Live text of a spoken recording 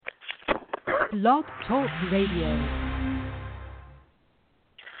Blog Talk Radio.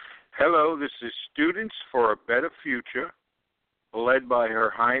 Hello, this is Students for a Better Future, led by Her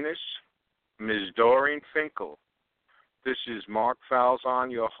Highness, Ms. Doreen Finkel. This is Mark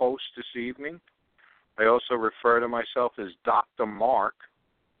Falzon, your host this evening. I also refer to myself as Dr. Mark,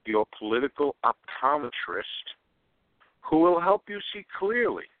 your political optometrist, who will help you see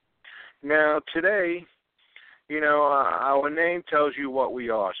clearly. Now, today, our name tells you what we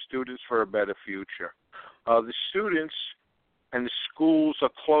are, Students for a Better Future. The students and the schools are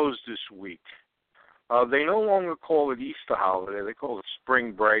closed this week. They no longer call it Easter holiday. They call it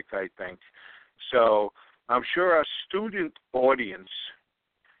spring break, I think. So I'm sure our student audience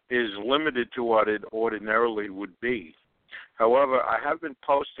is limited to what it ordinarily would be. However, I have been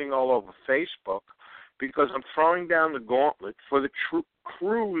posting all over Facebook because I'm throwing down the gauntlet for the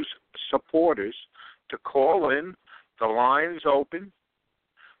Cruz supporters to call in. The line is open.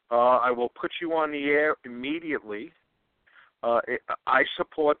 I will put you on the air immediately. I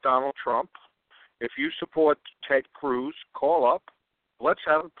support Donald Trump. If you support Ted Cruz, call up. Let's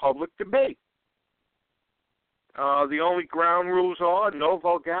have a public debate. The only ground rules are no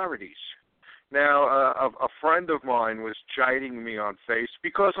vulgarities. Now, a friend of mine was chiding me on Facebook,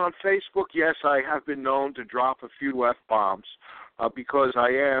 because on Facebook, yes, I have been known to drop a few F-bombs, because I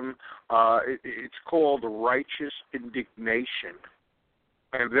am, it's called righteous indignation.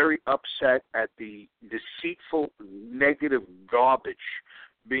 I'm very upset at the deceitful, negative garbage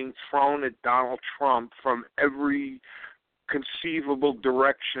being thrown at Donald Trump from every conceivable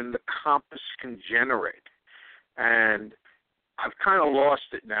direction the compass can generate. And I've kind of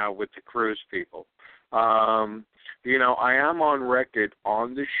lost it now with the Cruz people. I am on record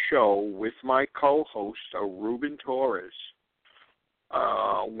on the show with my co-host, Ruben Torres,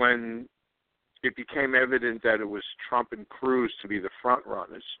 when it became evident that it was Trump and Cruz to be the front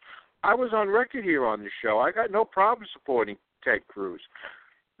runners. I was on record here on the show. I got no problem supporting Ted Cruz.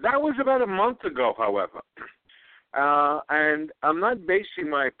 That was about a month ago, however. And I'm not basing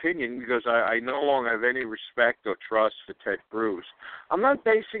my opinion because I no longer have any respect or trust for Ted Cruz. I'm not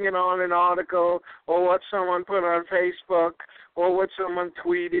basing it on an article or what someone put on Facebook or what someone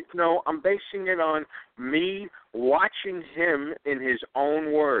tweeted. No, I'm basing it on me watching him in his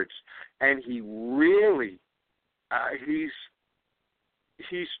own words. And he really,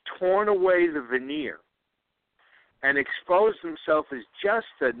 he's torn away the veneer and exposed himself as just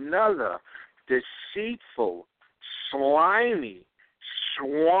another deceitful, slimy,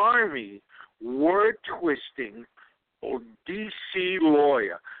 swarmy, word-twisting D.C.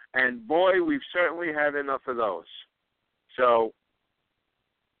 lawyer. And, boy, we've certainly had enough of those. So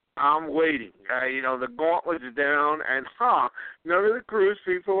I'm waiting. The gauntlet's down, and, none of the Cruz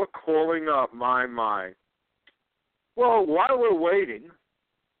people are calling up, my. Well, while we're waiting,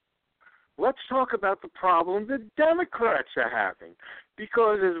 let's talk about the problem the Democrats are having.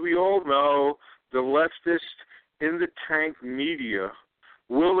 Because, as we all know, the leftist in the tank media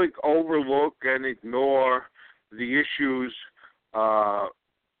will overlook and ignore the issues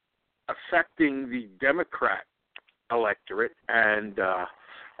affecting the Democrat electorate. And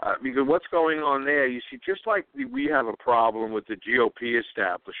because what's going on there, you see, just like we have a problem with the GOP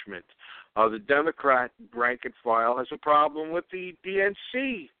establishment, the Democrat rank and file has a problem with the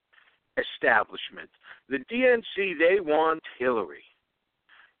DNC establishment. The DNC, they want Hillary.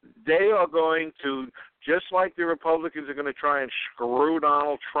 They are going to, just like the Republicans are going to try and screw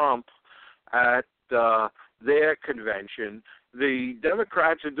Donald Trump at their convention, the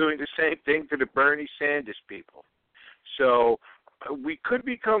Democrats are doing the same thing to the Bernie Sanders people. So we could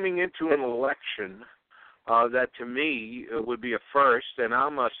be coming into an election that, to me, would be a first, and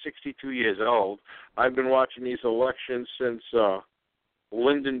I'm 62 years old. I've been watching these elections since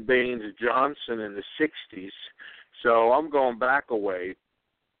Lyndon Baines Johnson in the 60s, so I'm going back a way.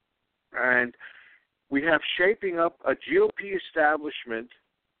 And we have shaping up a GOP establishment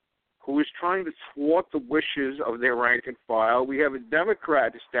who is trying to thwart the wishes of their rank and file. We have a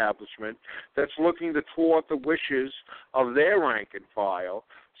Democrat establishment that's looking to thwart the wishes of their rank and file.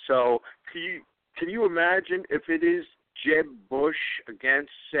 So can you imagine if it is Jeb Bush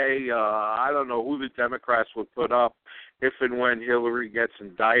against, say, I don't know who the Democrats would put up if and when Hillary gets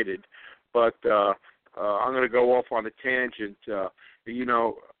indicted. But I'm going to go off on a tangent.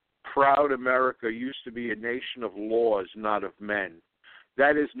 Proud America used to be a nation of laws, not of men.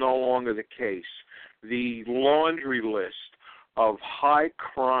 That is no longer the case. The laundry list of high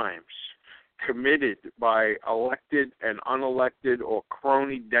crimes committed by elected and unelected or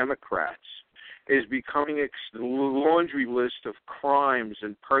crony Democrats is becoming a laundry list of crimes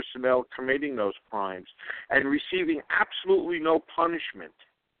and personnel committing those crimes and receiving absolutely no punishment.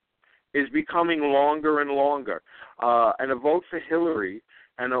 is becoming longer and longer. And a vote for Hillary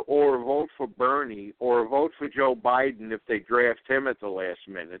or a vote for Bernie or a vote for Joe Biden if they draft him at the last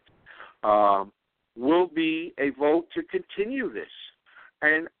minute will be a vote to continue this.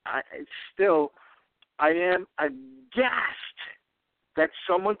 And I am aghast that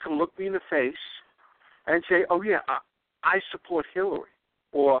someone can look me in the face and say, oh, yeah, I support Hillary,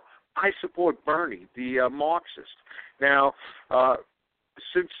 or I support Bernie, the Marxist. Now,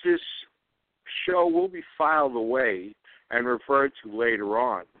 since this show will be filed away and referred to later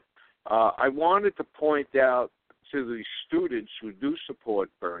on, I wanted to point out to the students who do support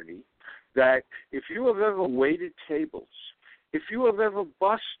Bernie that if you have ever waited tables, if you have ever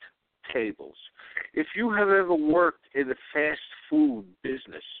bussed tables, if you have ever worked in the fast food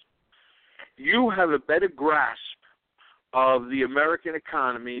business, you have a better grasp of the American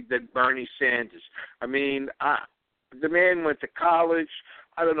economy than Bernie Sanders. I mean, the man went to college.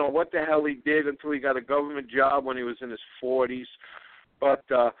 I don't know what the hell he did until he got a government job when he was in his 40s. But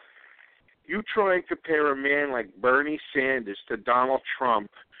you try and compare a man like Bernie Sanders to Donald Trump,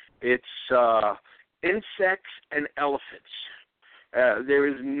 it's insects and elephants. There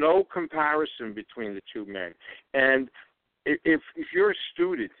is no comparison between the two men. And if you're a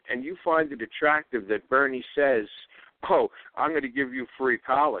student and you find it attractive that Bernie says, oh, I'm going to give you free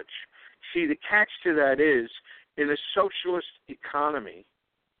college, see, the catch to that is, in a socialist economy,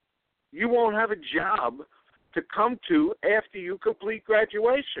 you won't have a job to come to after you complete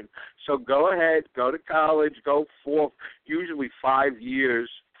graduation. So go ahead, go to college, go for usually 5 years,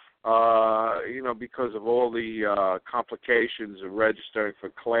 because of all the complications of registering for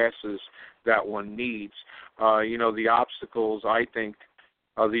classes that one needs. The obstacles, I think,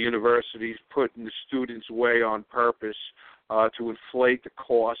 the universities put in the students' way on purpose to inflate the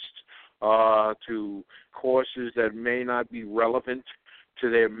cost to courses that may not be relevant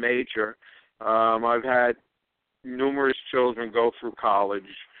to their major. I've had numerous children go through college,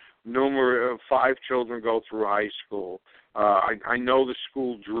 5 children go through high school. I know the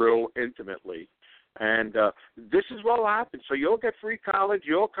school drill intimately. And this is what will happen. So you'll get free college,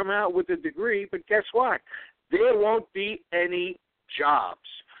 you'll come out with a degree, but guess what? There won't be any jobs.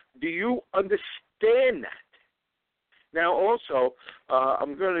 Do you understand that? Now, also,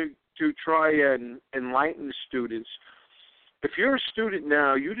 I'm going to try and enlighten the students. If you're a student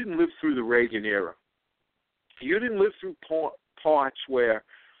now, you didn't live through the Reagan era. You didn't live through parts where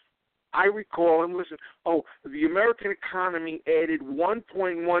I recall, and listen, the American economy added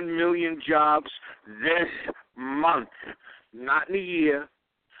 1.1 million jobs this month. Not in a year,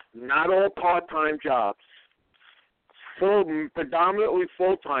 not all part-time jobs. Predominantly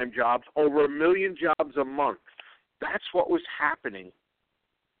full-time jobs, over 1 million jobs a month. That's what was happening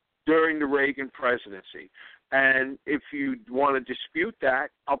during the Reagan presidency. And if you want to dispute that,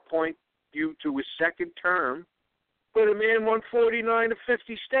 I'll point you to his second term, where the man won 49 of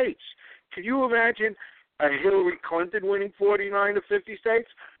 50 states. Can you imagine a Hillary Clinton winning 49 of 50 states?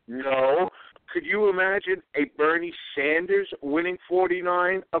 No. Could you imagine a Bernie Sanders winning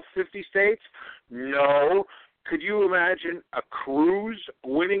 49 of 50 states? No. Could you imagine a Cruz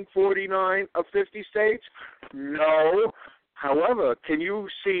winning 49 of 50 states? No. However, can you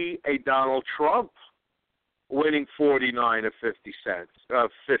see a Donald Trump winning 49 of 50 states?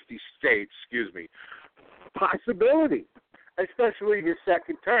 Possibility, especially his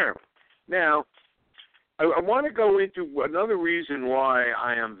second term. Now, I want to go into another reason why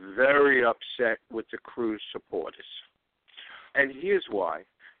I am very upset with the Cruz supporters. And here's why.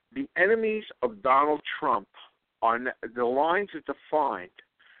 The enemies of Donald Trump are the lines that define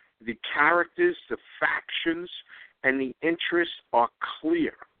the characters, the factions, and the interests are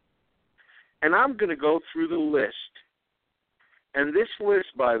clear. And I'm going to go through the list. And this list,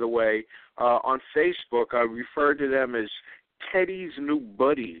 by the way, on Facebook, I refer to them as Teddy's new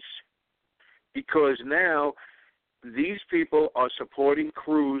buddies, because now these people are supporting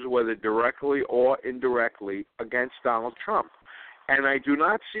Cruz, whether directly or indirectly, against Donald Trump. And I do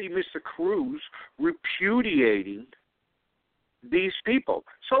not see Mr. Cruz repudiating these people.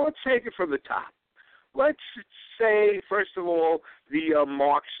 So let's take it from the top. Let's say, first of all, the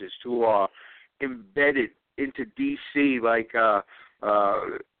Marxists who are embedded into D.C., like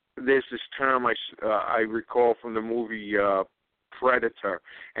there's this term I recall from the movie Predator.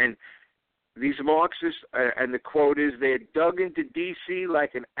 And these Marxists, and the quote is, they're dug into D.C.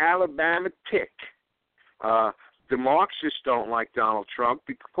 like an Alabama tick. The Marxists don't like Donald Trump,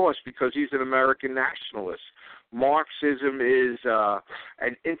 of course, because he's an American nationalist. Marxism is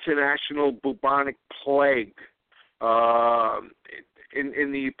an international bubonic plague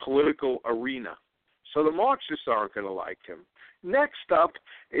in the political arena. So the Marxists aren't going to like him. Next up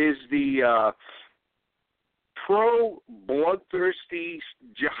is the pro-bloodthirsty,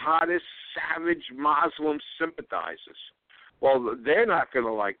 jihadist, savage Muslim sympathizers. Well, they're not going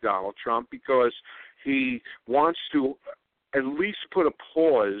to like Donald Trump because he wants to at least put a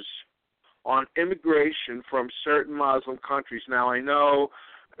pause on immigration from certain Muslim countries. Now, I know,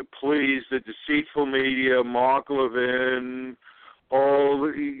 please, the deceitful media, Mark Levin, all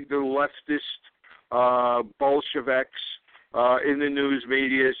the leftist Bolsheviks in the news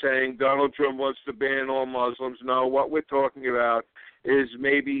media saying Donald Trump wants to ban all Muslims. No, what we're talking about is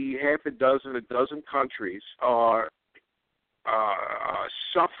maybe half a dozen countries are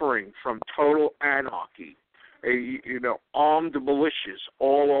suffering from total anarchy. Armed militias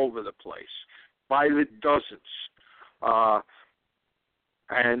all over the place by the dozens.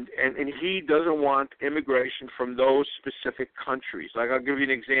 And he doesn't want immigration from those specific countries. Like, I'll give you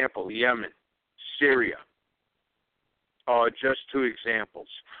an example: Yemen, Syria. Just two examples.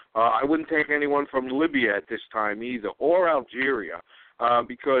 I wouldn't take anyone from Libya at this time either, or Algeria,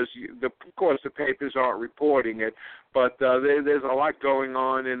 because, of course, the papers aren't reporting it, but there's a lot going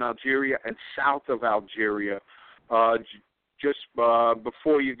on in Algeria and south of Algeria, just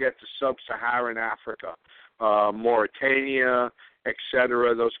before you get to sub-Saharan Africa, Mauritania,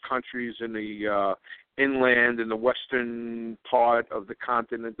 etc., those countries in the inland in the western part of the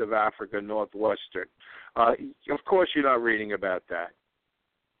continent of Africa, northwestern. Of course, you're not reading about that.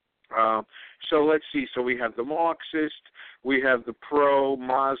 So let's see. So we have the Marxist, we have the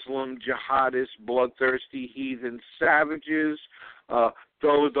pro-Muslim, jihadist, bloodthirsty, heathen savages.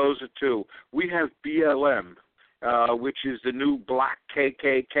 Those are two. We have BLM, which is the new black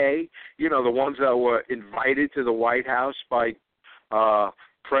KKK. The ones that were invited to the White House by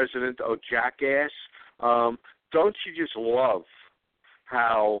President Jackass. Don't you just love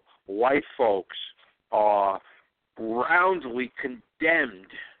how white folks are roundly condemned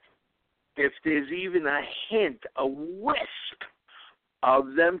if there's even a hint, a wisp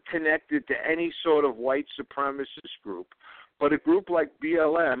of them connected to any sort of white supremacist group? But a group like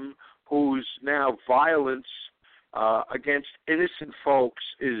BLM, whose now violence against innocent folks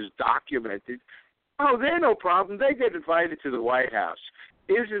is documented, they're no problem. They get invited to the White House.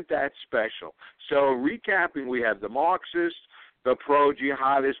 Isn't that special? So recapping, we have the Marxists, the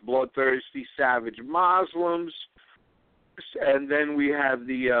pro-jihadist, bloodthirsty, savage Muslims, and then we have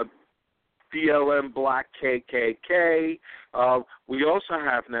the BLM Black KKK. We also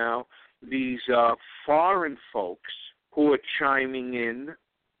have now these foreign folks who are chiming in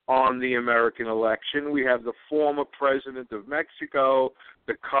on the American election. We have the former president of Mexico,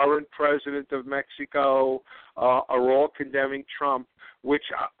 the current president of Mexico, are all condemning Trump, which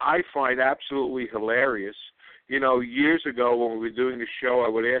I find absolutely hilarious. Years ago when we were doing the show, I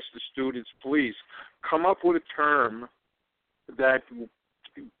would ask the students, please, come up with a term that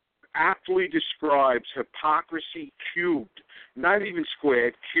aptly describes hypocrisy cubed, not even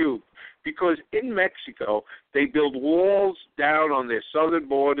squared, cubed. Because in Mexico, they build walls down on their southern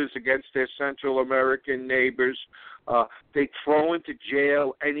borders against their Central American neighbors. They throw into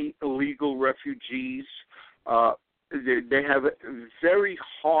jail any illegal refugees. They have very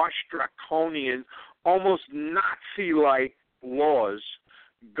harsh, draconian, almost Nazi-like laws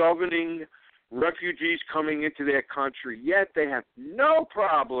governing refugees coming into their country. Yet they have no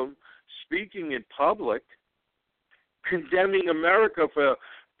problem speaking in public, condemning America for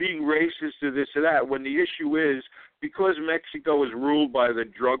being racist or this or that, when the issue is, because Mexico is ruled by the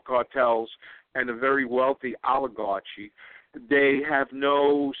drug cartels and a very wealthy oligarchy, they have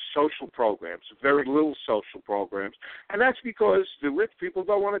no social programs, very little social programs. And that's because the rich people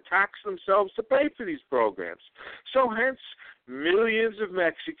don't want to tax themselves to pay for these programs. So hence, millions of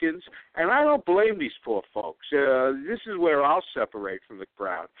Mexicans, and I don't blame these poor folks. This is where I'll separate from the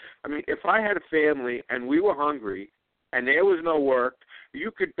crowd. I mean, if I had a family and we were hungry and there was no work,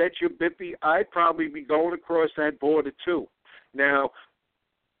 you could bet your bippy I'd probably be going across that border too. Now,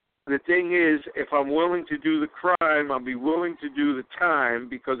 the thing is, if I'm willing to do the crime, I'll be willing to do the time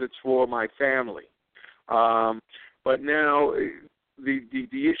because it's for my family. But now the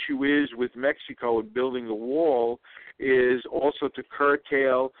issue is with Mexico and building the wall is also to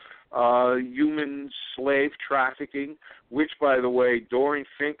curtail human slave trafficking, which, by the way, Doreen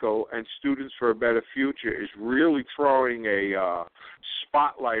Finkel and Students for a Better Future is really throwing a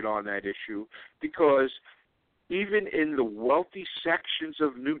spotlight on that issue, because even in the wealthy sections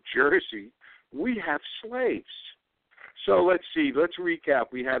of New Jersey, we have slaves. So let's see. Let's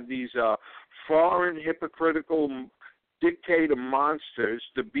recap. We have these foreign hypocritical dictator monsters,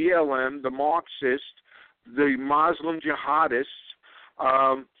 the BLM, the Marxists, the Muslim jihadists.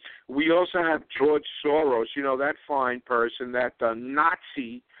 We also have George Soros, that fine person, that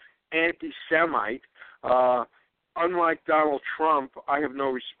Nazi anti-Semite. Unlike Donald Trump, I have no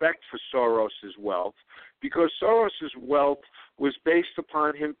respect for Soros's wealth, because Soros's wealth was based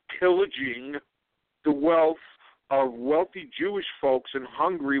upon him pillaging the wealth of wealthy Jewish folks in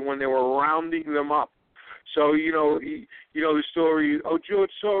Hungary when they were rounding them up. So, the story,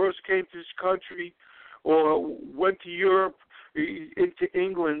 George Soros came to this country or went to Europe, into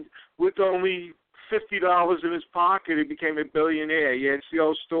England, with only $50 in his pocket. He became a billionaire. Yeah, it's the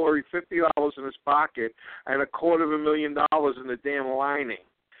old story, $50 in his pocket and $250,000 in the damn lining.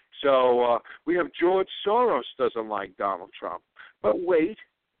 So we have George Soros doesn't like Donald Trump. But wait,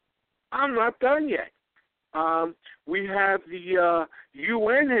 I'm not done yet. We have the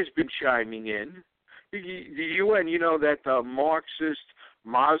UN has been chiming in. The UN, that Marxist,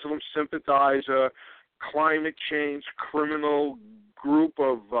 Muslim sympathizer, climate change criminal group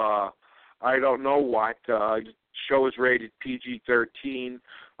of I don't know what. Show is rated PG-13.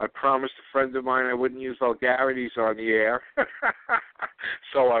 I promised a friend of mine I wouldn't use vulgarities on the air,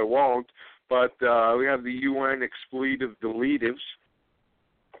 so I won't. But we have the UN expletive deletives.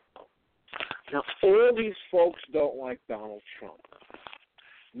 Now, all these folks don't like Donald Trump.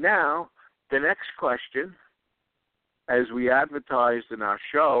 Now, the next question, as we advertised in our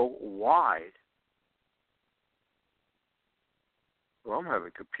show, why? Well, I'm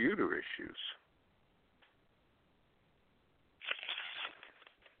having computer issues.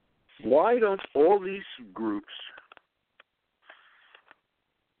 Why don't all these groups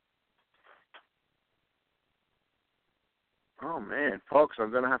Oh, man, folks,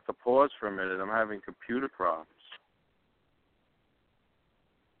 I'm going to have to pause for a minute. I'm having computer problems.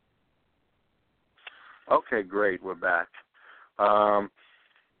 Okay, great. We're back.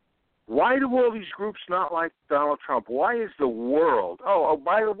 Why do all these groups not like Donald Trump? Why is the world? Oh,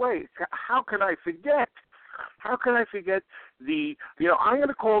 by the way, how can I forget? How can I forget I'm going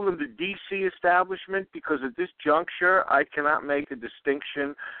to call them the D.C. establishment, because at this juncture I cannot make a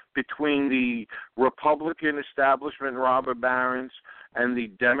distinction between the Republican establishment, robber barons, and the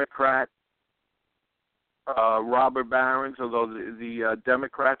Democrat robber barons, although the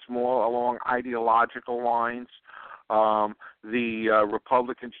Democrats more along ideological lines. The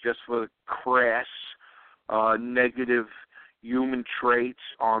Republicans just for crass, negative human traits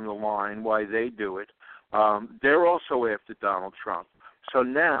on the line, why they do it. They're also after Donald Trump. So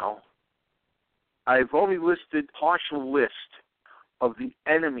now I've only listed a partial list of the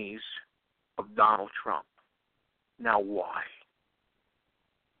enemies of Donald Trump. Now why?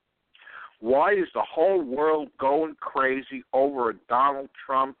 Why is the whole world going crazy over a Donald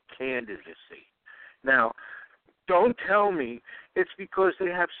Trump candidacy? Now, don't tell me it's because they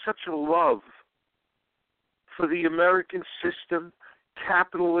have such a love for the American system,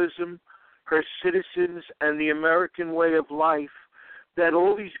 capitalism, her citizens, and the American way of life, that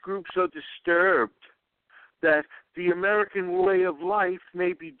all these groups are disturbed, that the American way of life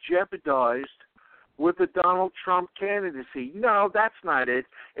may be jeopardized with the Donald Trump candidacy. No, that's not it.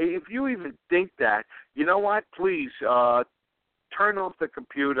 If you even think that, you know what? Please turn off the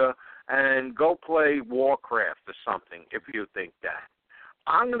computer and go play Warcraft or something if you think that.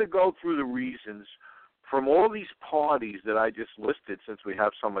 I'm going to go through the reasons from all these parties that I just listed, since we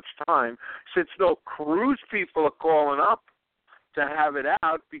have so much time, since no Cruz people are calling up to have it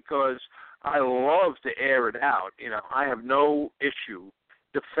out, because I love to air it out. I have no issue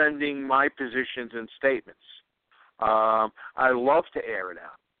defending my positions and statements. I love to air it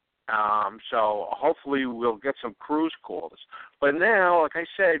out. So hopefully we'll get some Cruz calls. But now, like I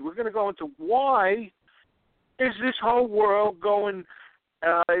said, we're going to go into why is this whole world going,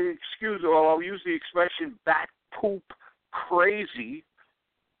 I'll use the expression bat poop crazy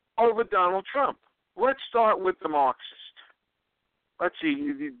over Donald Trump. Let's start with the Marxist. Let's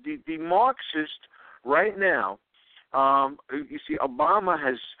see, the Marxist right now, you see, Obama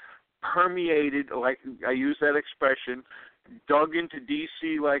has permeated, like I use that expression, dug into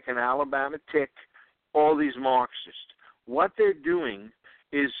D.C. like an Alabama tick, all these Marxists. What they're doing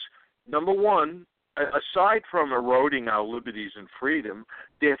is, number one, aside from eroding our liberties and freedom,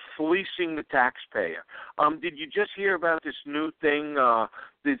 they're fleecing the taxpayer. Did you just hear about this new thing,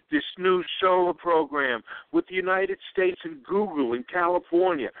 this new solar program with the United States and Google in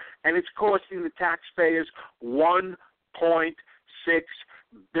California, and it's costing the taxpayers $1.6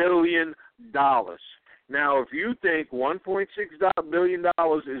 billion. Now, if you think $1.6 billion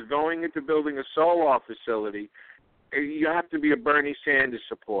is going into building a solar facility, you have to be a Bernie Sanders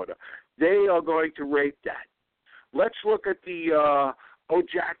supporter. They are going to rape that. Let's look at the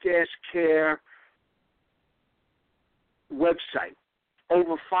Jackass Care website.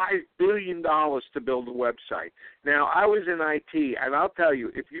 over $5 billion to build a website. Now, I was in IT, and I'll tell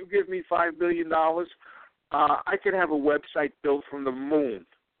you, if you give me $5 billion, I could have a website built from the moon,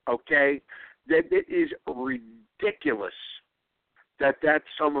 okay? That it is ridiculous that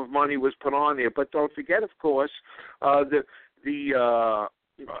sum of money was put on there. But don't forget, of course, a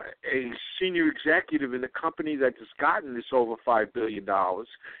senior executive in the company that has gotten this over $5 billion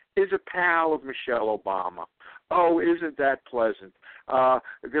is a pal of Michelle Obama. Oh, isn't that pleasant?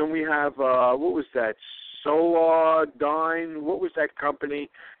 Then we have, what was that, Solardyne? What was that company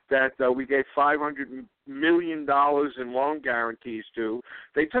that we gave $500 million in loan guarantees to?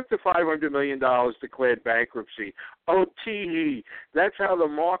 They took the $500 million, declared bankruptcy. Oh, tee-hee. That's how the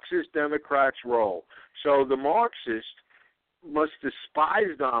Marxist Democrats roll. So the Marxists must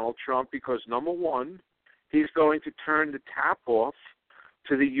despise Donald Trump because, number one, he's going to turn the tap off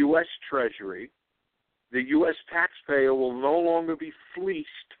to the U.S. Treasury. The U.S. taxpayer will no longer be fleeced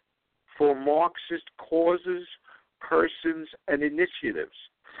for Marxist causes, persons, and initiatives.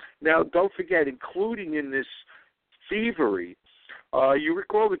 Now, don't forget, including in this thievery, you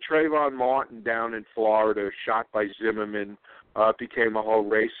recall the Trayvon Martin down in Florida, shot by Zimmerman, became a whole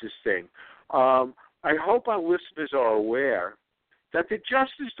racist thing. I hope our listeners are aware that the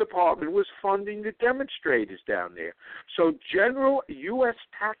Justice Department was funding the demonstrators down there. So general U.S.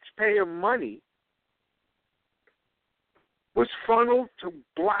 taxpayer money was funneled to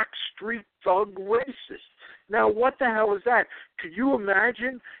black street thug racists. Now, what the hell is that? Could you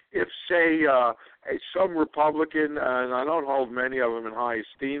imagine if, say, some Republican, and I don't hold many of them in high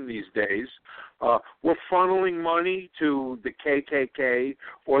esteem these days, were funneling money to the KKK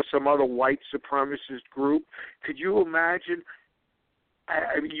or some other white supremacist group? Could you imagine?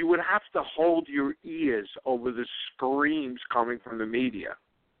 I mean, you would have to hold your ears over the screams coming from the media.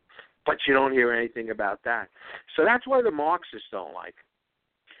 But you don't hear anything about that. So that's why the Marxists don't like it.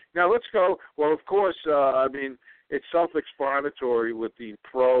 Now let's go. Well, of course, I mean, it's self-explanatory with the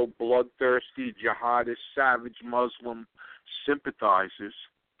pro-bloodthirsty, jihadist, savage Muslim sympathizers.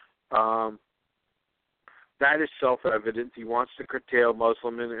 That is self-evident. He wants to curtail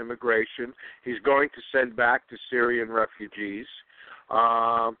Muslim immigration. He's going to send back the Syrian refugees.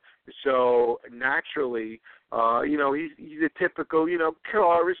 So naturally, he's a typical,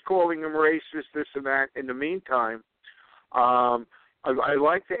 killer is calling him racist, this and that. In the meantime, I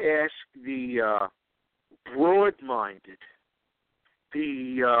like to ask the broad-minded,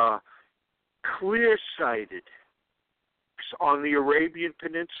 the clear-sighted on the Arabian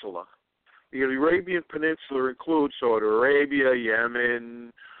Peninsula. The Arabian Peninsula includes Saudi Arabia,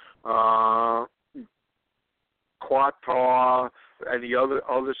 Yemen, Qatar, and the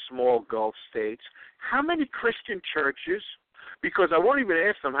other small Gulf states. How many Christian churches? Because I won't even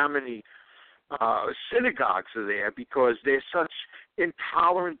ask them how many synagogues are there, because they're such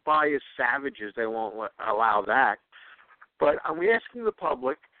intolerant, biased savages, they won't allow that. But I'm asking the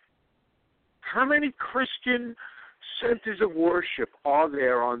public, how many Christian centers of worship are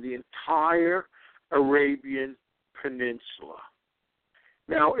there on the entire Arabian Peninsula?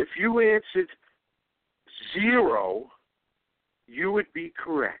 Now, if you answered 0, you would be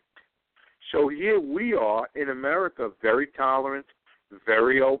correct. So here we are in America, very tolerant,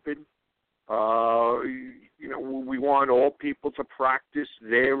 very open. We want all people to practice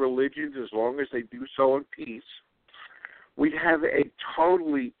their religions as long as they do so in peace. We have a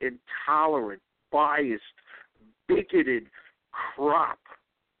totally intolerant, biased, bigoted crop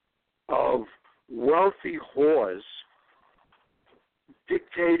of wealthy whores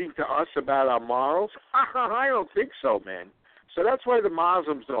dictating to us about our morals? I don't think so, man. So that's why the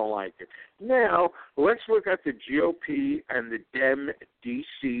Muslims don't like it. Now, let's look at the GOP and the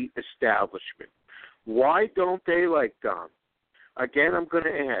Dem-DC establishment. Why don't they like Don? Again, I'm going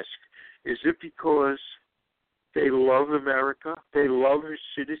to ask, is it because they love America, they love her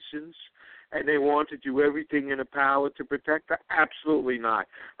citizens, and they want to do everything in their power to protect her? Absolutely not.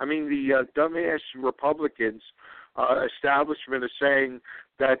 I mean, the dumbass Republicans establishment is saying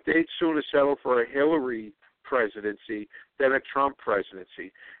that they'd sooner settle for a Hillary presidency than a Trump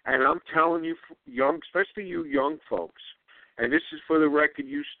presidency. And I'm telling you, especially you young folks, and this is for the record,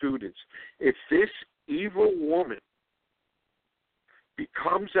 you students, if this evil woman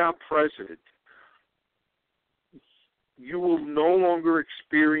becomes our president, you will no longer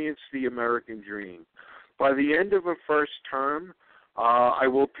experience the American dream. By the end of her first term, I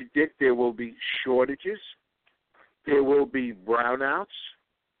will predict there will be shortages, there will be brownouts,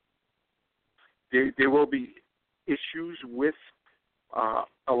 there will be issues with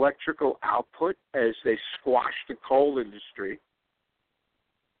electrical output as they squash the coal industry.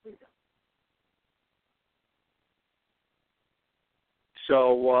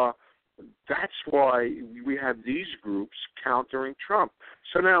 So that's why we have these groups countering Trump.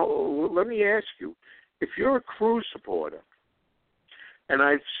 So now let me ask you, if you're a Cruz supporter, and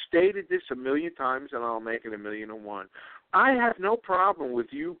I've stated this a million times and I'll make it 1,000,001, I have no problem with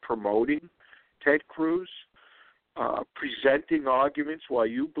you promoting Ted Cruz, presenting arguments why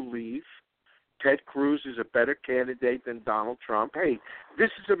you believe Ted Cruz is a better candidate than Donald Trump. Hey,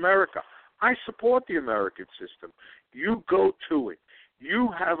 this is America. I support the American system. You go to it. You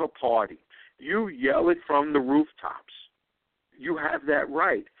have a party. You yell it from the rooftops. You have that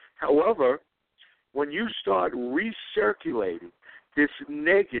right. However, when you start recirculating this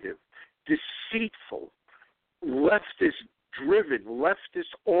negative, deceitful, leftist-driven,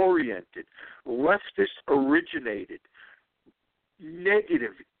 leftist-oriented, leftist-originated,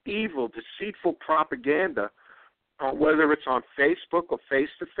 negative, evil, deceitful propaganda, whether it's on Facebook or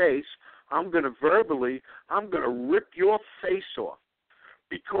face-to-face, I'm going to rip your face off.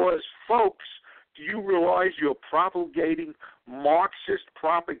 Because, folks, do you realize you're propagating Marxist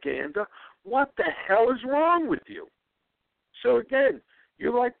propaganda? What the hell is wrong with you? So, again,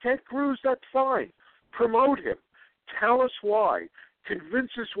 you like Ted Cruz, that's fine. Promote him. Tell us why.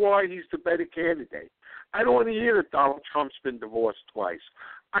 Convince us why he's the better candidate. I don't want to hear that Donald Trump's been divorced twice.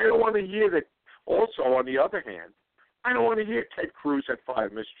 I don't want to hear that also, on the other hand, I don't want to hear Ted Cruz had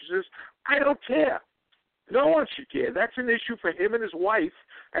 5 mistresses. I don't care. No one should care. That's an issue for him and his wife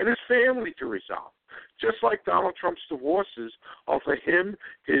and his family to resolve. Just like Donald Trump's divorces are for him,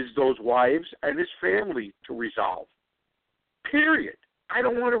 those wives, and his family to resolve. Period. I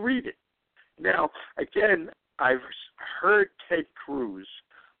don't want to read it. Now, again, I've heard Ted Cruz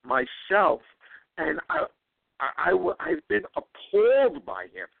myself, and I've been appalled by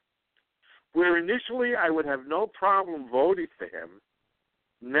him. Where initially I would have no problem voting for him,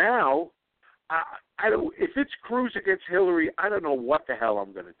 now I don't. If it's Cruz against Hillary, I don't know what the hell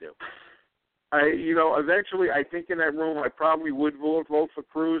I'm going to do. Eventually, I think in that room I probably would vote for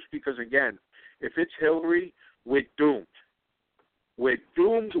Cruz because, again, if it's Hillary, we're doomed. We're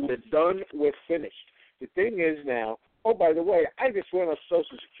doomed. We're done. We're finished. The thing is now. Oh, by the way, I just went on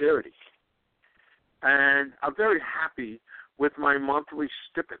Social Security, and I'm very happy with my monthly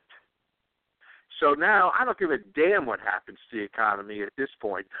stipend. So now I don't give a damn what happens to the economy at this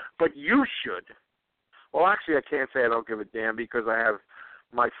point, but you should. Well, actually, I can't say I don't give a damn because I have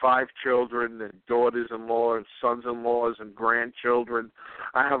my 5 children and daughters-in-law and sons-in-laws and grandchildren.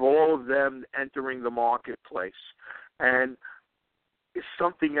 I have all of them entering the marketplace. And it's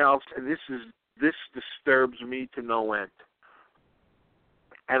something else, and this disturbs me to no end.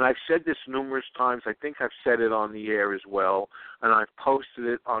 And I've said this numerous times. I think I've said it on the air as well, and I've posted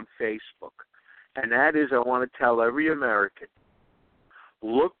it on Facebook. And that is, I want to tell every American,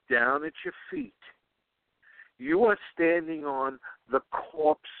 look down at your feet. You are standing on the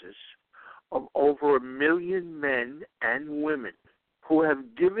corpses of over 1 million men and women who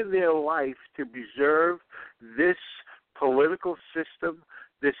have given their life to preserve this political system,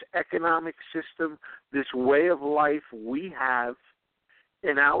 this economic system, this way of life we have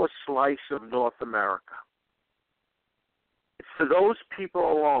in our slice of North America. For those people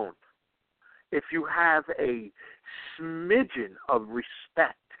alone, if you have a smidgen of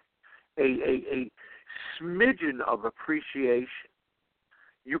respect, a smidgen of appreciation,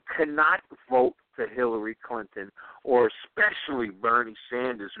 you cannot vote for Hillary Clinton or especially Bernie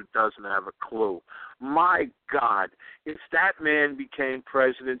Sanders, who doesn't have a clue. My God, if that man became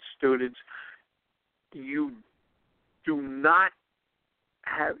president, students, you cannot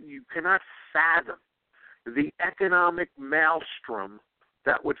fathom the economic maelstrom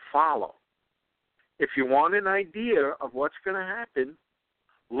that would follow. If you want an idea of what's going to happen,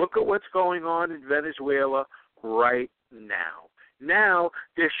 look at what's going on in Venezuela right now. Now,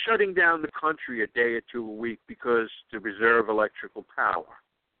 they're shutting down the country a day or two a week because to preserve electrical power.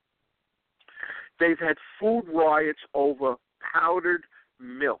 They've had food riots over powdered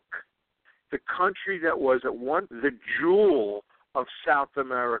milk. The country that was at once the jewel of South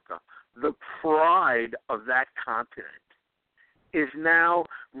America, the pride of that continent, is now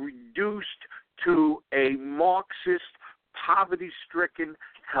reduced to a Marxist, poverty-stricken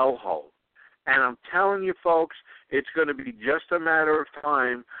hellhole. And I'm telling you, folks, it's going to be just a matter of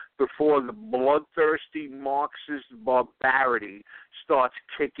time before the bloodthirsty Marxist barbarity starts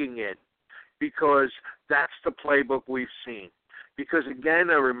kicking in, because that's the playbook we've seen. Because, again,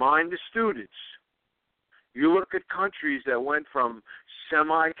 I remind the students, you look at countries that went from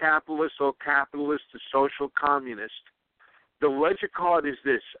semi-capitalist or capitalist to social communist, the ledger card is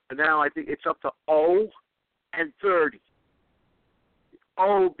this. Now I think it's up to 0 and 30.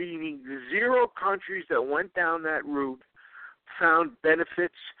 0 being 0 countries that went down that route found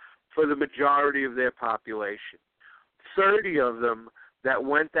benefits for the majority of their population. 30 of them that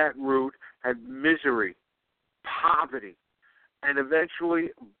went that route had misery, poverty, and eventually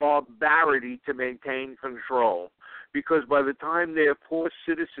barbarity to maintain control. Because by the time their poor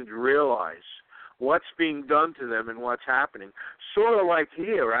citizens realize what's being done to them and what's happening, sort of like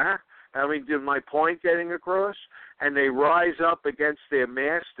here, huh? I mean, did my point getting across? And they rise up against their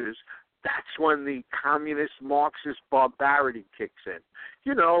masters, that's when the communist Marxist barbarity kicks in.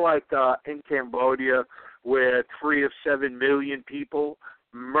 You know, like in Cambodia, where 3 of 7 million people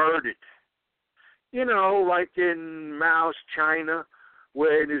murdered. You know, like in Mao's China,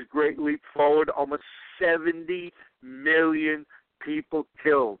 where in his Great Leap Forward, almost 70 million people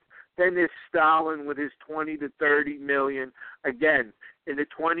killed. Then there's Stalin with his 20 to 30 million. Again, in the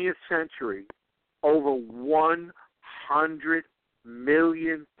 20th century, over 100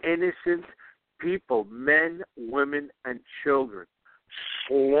 million innocent people, men, women, and children,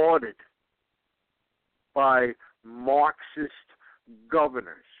 slaughtered by Marxist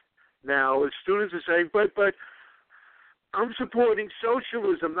governors. Now, as students are saying, but I'm supporting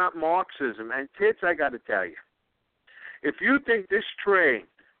socialism, not Marxism. And kids, I got to tell you, if you think this train,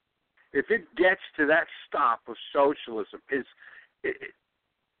 if it gets to that stop of socialism, is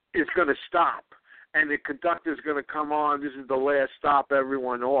going to stop, and the conductor's going to come on, this is the last stop,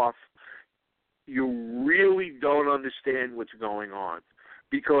 everyone off, you really don't understand what's going on,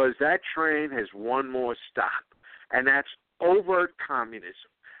 because that train has one more stop, and that's overt communism.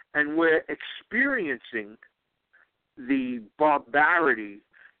 And we're experiencing the barbarity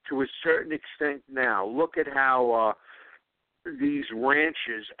to a certain extent now. Look at how these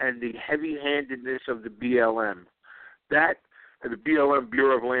ranches and the heavy-handedness of the BLM, the BLM,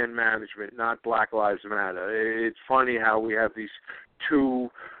 Bureau of Land Management, not Black Lives Matter. It's funny how we have these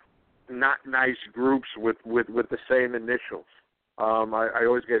two not nice groups with the same initials. I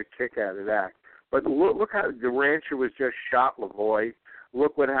always get a kick out of that. But look how the rancher was just shot, Lavoie.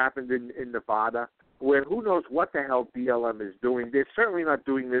 Look what happened in Nevada, where who knows what the hell BLM is doing. They're certainly not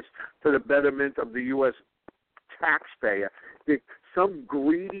doing this for the betterment of the U.S. taxpayer. Some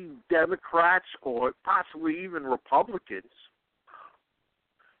greedy Democrats or possibly even Republicans,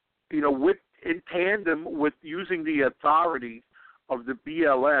 you know, in tandem with using the authority of the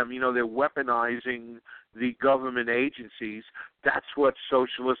BLM, you know, they're weaponizing the government agencies. That's what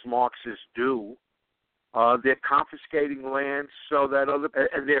socialist Marxists do. They're confiscating land so that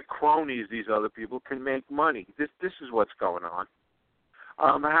and their cronies, these other people, can make money. This is what's going on.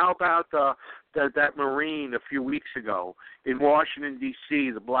 How about that Marine a few weeks ago in Washington,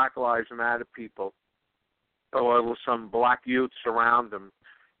 D.C., the Black Lives Matter people, or some black youths around him,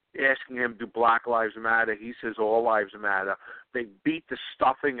 asking him, do Black Lives Matter? He says, all lives matter. They beat the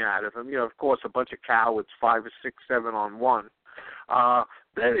stuffing out of him. You know, of course, a bunch of cowards, 5 or 6, 7 on one.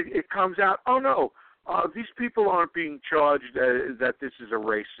 Then it comes out, oh, no, these people aren't being charged that this is a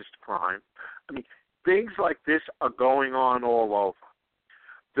racist crime. I mean, things like this are going on all over.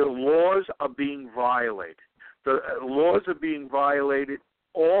 The laws are being violated. The laws are being violated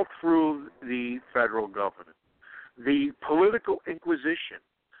all through the federal government. The political inquisition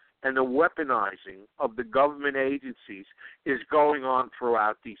and the weaponizing of the government agencies is going on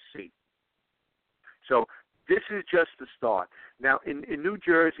throughout D.C. So this is just the start. Now, in New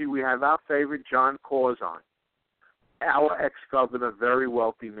Jersey, we have our favorite John Corzine, our ex-governor, very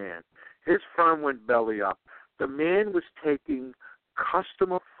wealthy man. His firm went belly up. The man was taking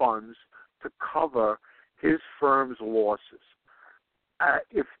customer funds to cover his firm's losses.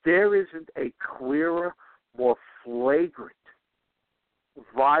 If there isn't a clearer, more flagrant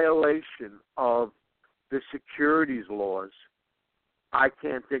violation of the securities laws, I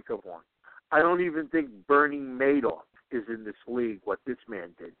can't think of one. I don't even think Bernie Madoff is in this league, what this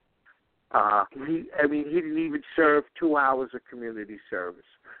man did. He didn't even serve 2 hours of community service.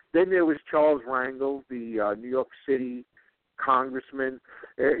 Then there was Charles Rangel, the New York City congressman.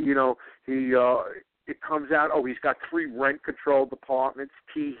 It comes out, he's got 3 rent-controlled apartments,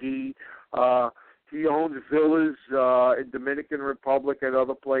 he owns villas in Dominican Republic and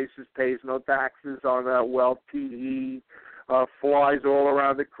other places, pays no taxes on that wealth, he flies all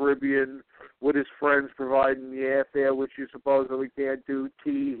around the Caribbean with his friends providing the airfare, which you supposedly can't do,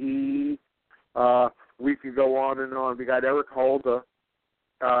 we could go on and on. We got Eric Holder,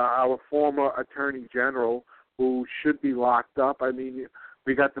 our former Attorney General, who should be locked up. I mean,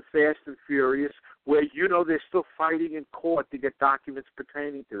 we got the Fast and Furious, where, they're still fighting in court to get documents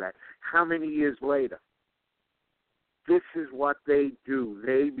pertaining to that. How many years later? This is what they do.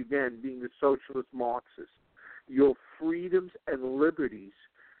 They began being the socialist Marxists. Your freedoms and liberties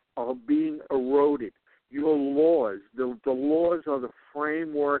are being eroded. your laws, the laws are the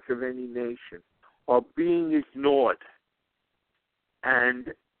framework of any nation, are being ignored.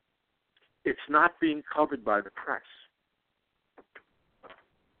 And it's not being covered by the press.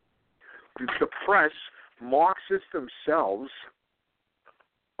 The press, Marxists themselves,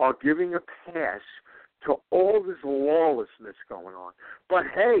 are giving a pass to all this lawlessness going on. But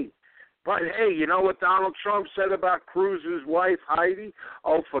hey, you know what Donald Trump said about Cruz's wife, Heidi?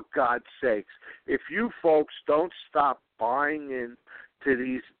 Oh, for God's sakes. If you folks don't stop buying into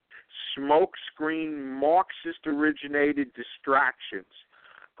these smokescreen, Marxist-originated distractions,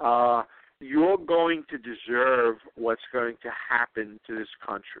 you're going to deserve what's going to happen to this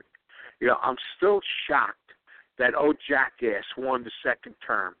country. You know, I'm still shocked that jackass won the second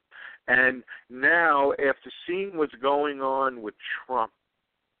term. And now, after seeing what's going on with Trump,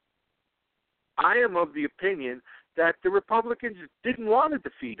 I am of the opinion that the Republicans didn't want to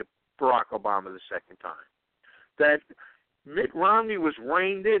defeat Barack Obama the second time. That Mitt Romney was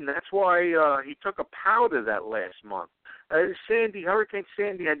reined in. That's why he took a powder that last month. Hurricane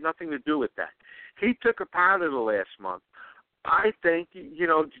Sandy had nothing to do with that. He took a powder the last month. I think, you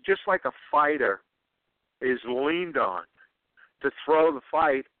know, just like a fighter is leaned on to throw the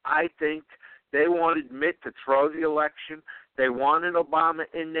fight, I think they wanted Mitt to throw the election. They wanted Obama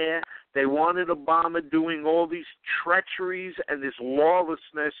in there. They wanted Obama doing all these treacheries and this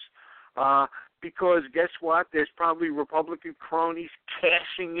lawlessness because guess what? There's probably Republican cronies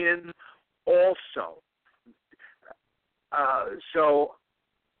cashing in also. So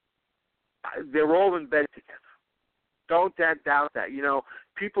they're all in bed together. Don't doubt that. You know,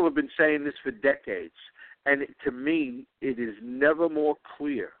 people have been saying this for decades, and to me, it is never more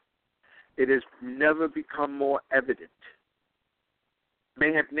clear. It has never become more evident.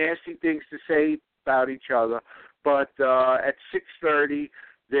 They have nasty things to say about each other, but at 6:30,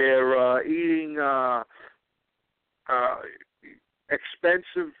 they're eating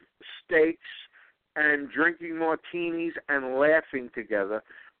expensive steaks and drinking martinis and laughing together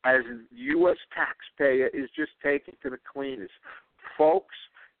as the U.S. taxpayer is just taken to the cleaners. Folks,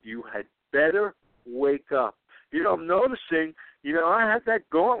 you had better wake up. You know, I'm noticing, you know, I had that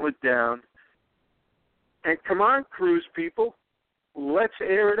gauntlet down. And come on, Cruz people, let's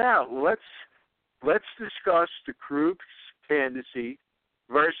air it out. Let's discuss the Cruz candidacy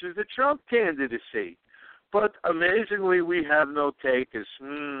versus the Trump candidacy. But amazingly, we have no takers.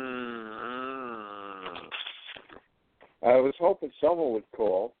 I was hoping someone would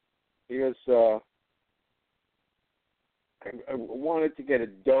call because I wanted to get a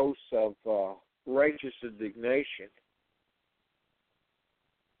dose of righteous indignation.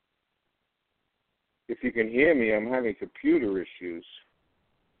 If you can hear me, I'm having computer issues.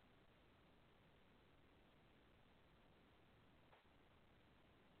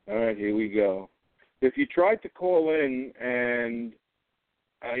 All right, here we go. If you tried to call in and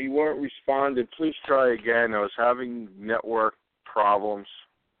you weren't responded, please try again. I was having network problems.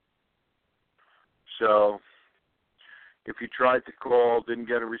 So if you tried to call, didn't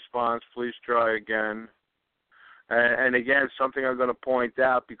get a response, please try again. And again, something I'm going to point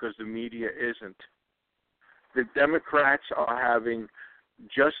out because the media isn't. The Democrats are having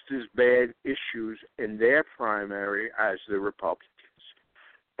just as bad issues in their primary as the Republicans.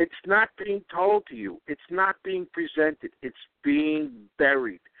 It's not being told to you. It's not being presented. It's being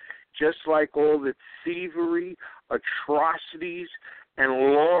buried, just like all the thievery, atrocities, and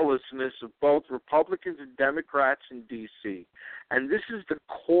lawlessness of both Republicans and Democrats in D.C. And this is the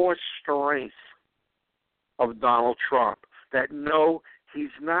core strength of Donald Trump, that no, he's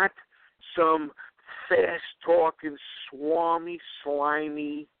not some fast-talking, swami,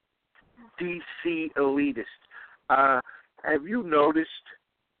 slimy D.C. elitist. Have you noticed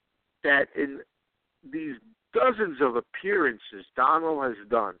that in these dozens of appearances Donald has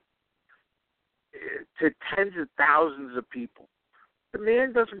done to tens of thousands of people, the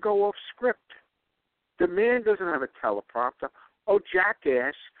man doesn't go off script. The man doesn't have a teleprompter. Oh,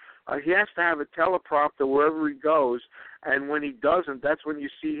 jackass. He has to have a teleprompter wherever he goes, and when he doesn't, that's when you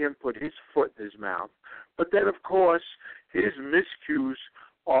see him put his foot in his mouth. But then, of course, his miscues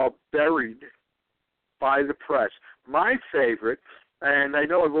are buried by the press. My favorite, and I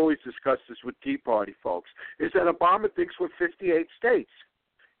know I've always discussed this with Tea Party folks, is that Obama thinks we're 58 states.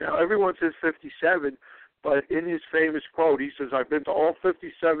 Now, everyone says 57, but in his famous quote, he says, I've been to all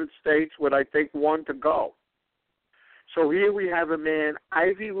 57 states with, I think, one to go. So here we have a man,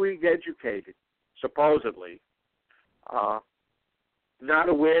 Ivy League educated, supposedly, not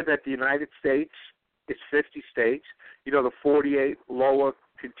aware that the United States is 50 states, you know, the 48 lower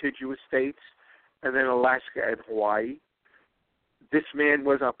contiguous states, and then Alaska and Hawaii. This man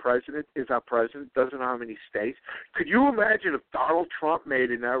was our president, is our president, doesn't know how many states. Could you imagine if Donald Trump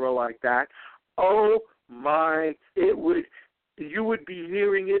made an error like that? Oh my, you would be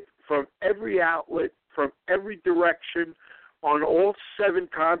hearing it from every outlet, from every direction, on all 7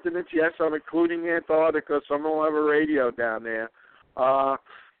 continents. Yes, I'm including Antarctica. Someone will have a radio down there.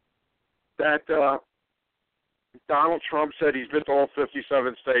 That Donald Trump said he's been to all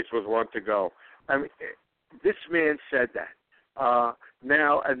 57 states with 1 to go. I mean, this man said that.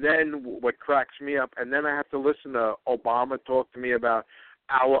 Now, and then what cracks me up, and then I have to listen to Obama talk to me about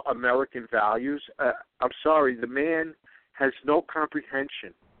our American values. I'm sorry, the man has no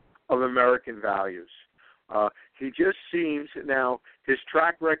comprehension of American values. He just seems, now, his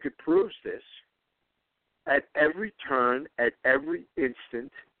track record proves this. At every turn, at every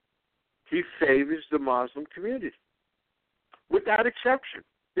instant, he favors the Muslim community, without exception.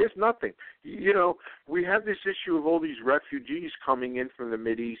 There's nothing. You know, we have this issue of all these refugees coming in from the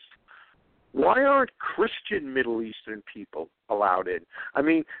Mideast. Why aren't Christian Middle Eastern people allowed in? I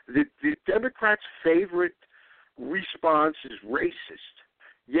mean, the Democrats' favorite response is racist,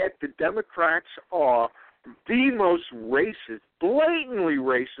 yet the Democrats are the most racist, blatantly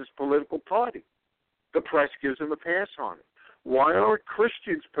racist political party. The press gives them a pass on it. Why aren't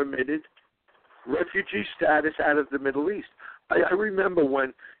Christians permitted refugee status out of the Middle East? I remember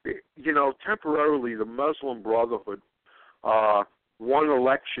when, you know, temporarily the Muslim Brotherhood won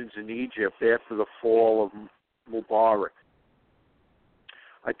elections in Egypt after the fall of Mubarak.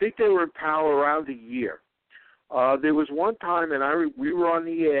 I think they were in power around a year. There was one time, and we were on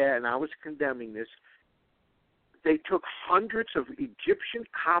the air, and I was condemning this. They took hundreds of Egyptian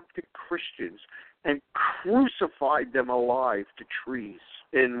Coptic Christians and crucified them alive to trees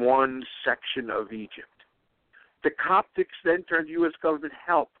in one section of Egypt. The Coptics then turned to U.S. government,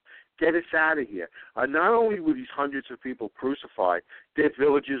 help, get us out of here. Not only were these hundreds of people crucified, their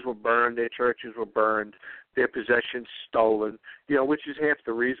villages were burned, their churches were burned, their possessions stolen, you know, which is half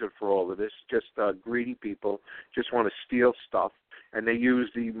the reason for all of this. Just greedy people just want to steal stuff, and they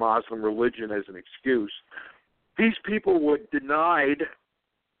use the Muslim religion as an excuse. These people were denied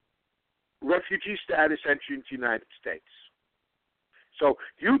refugee status entry into the United States. So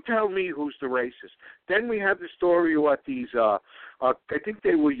you tell me who's the racist. Then we have the story what these, I think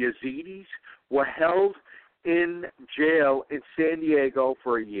they were Yazidis, were held in jail in San Diego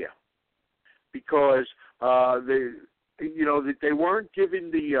for a year because they weren't given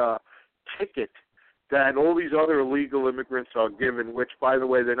the ticket that all these other illegal immigrants are given, which, by the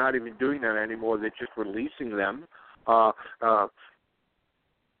way, they're not even doing that anymore. They're just releasing them.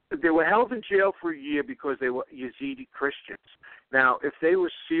 They were held in jail for a year because they were Yazidi Christians. Now, if they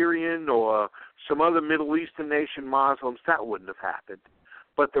were Syrian or some other Middle Eastern nation Muslims, that wouldn't have happened.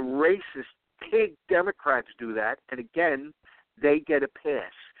 But the racist pig Democrats do that, and again, they get a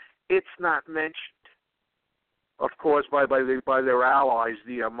pass. It's not mentioned, of course, by their allies,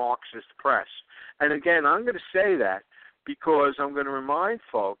 the Marxist press. And again, I'm going to say that because I'm going to remind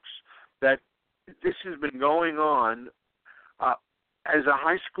folks that this has been going on as a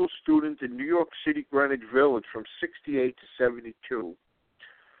high school student in New York City, Greenwich Village from 68 to 72.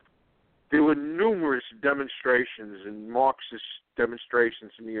 There were numerous demonstrations and Marxist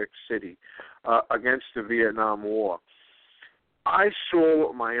demonstrations in New York City against the Vietnam War. I saw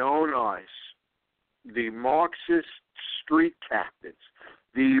with my own eyes the Marxist street captains,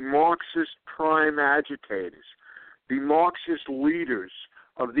 the Marxist crime agitators, the Marxist leaders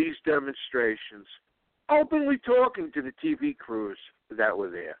of these demonstrations openly talking to the TV crews that were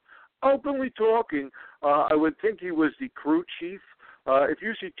there. Openly talking, I would think he was the crew chief. If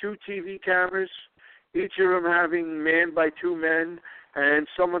you see 2 TV cameras, each of them having manned by 2 men, and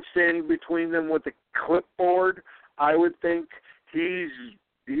someone standing between them with a clipboard, I would think he's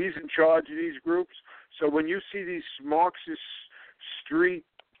in charge of these groups. So when you see these Marxist street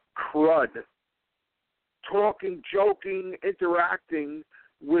crud talking, joking, interacting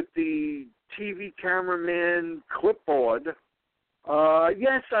with the TV cameraman clipboard,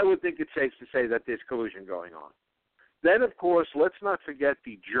 yes, I would think it's safe to say that there's collusion going on. Then, of course, let's not forget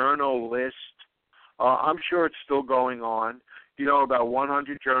the journalist. I'm sure it's still going on. You know, about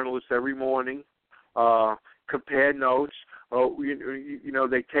 100 journalists every morning compare notes. You know,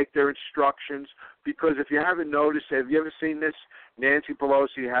 they take their instructions because if you haven't noticed, have you ever seen this? Nancy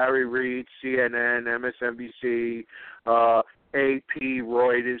Pelosi, Harry Reid, CNN, MSNBC, AP,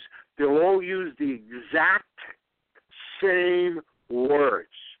 Reuters, they'll all use the exact same words.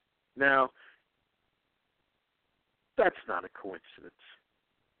 Now, that's not a coincidence.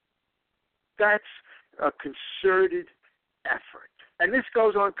 That's a concerted effort. And this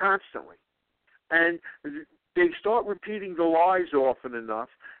goes on constantly. And they start repeating the lies often enough,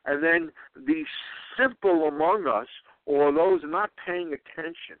 and then the simple among us, or those not paying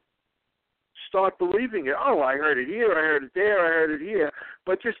attention, start believing it. Oh, I heard it here, I heard it there, I heard it here.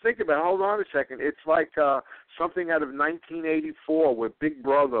 But just think about it. Hold on a second. It's like something out of 1984 where Big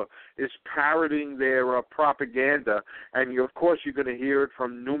Brother is parroting their propaganda, and of course you're going to hear it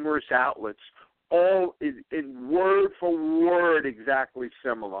from numerous outlets, all in word for word exactly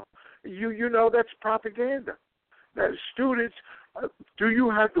similar. You know that's propaganda. Now, students, do you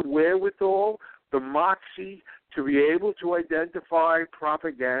have the wherewithal, the moxie, to be able to identify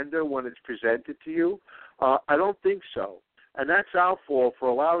propaganda when it's presented to you? I don't think so. And that's our fault for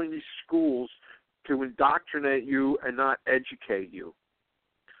allowing these schools to indoctrinate you and not educate you.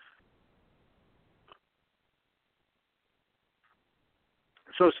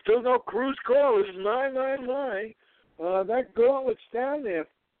 So still no Cruz callers, 999. That gauntlet's down there,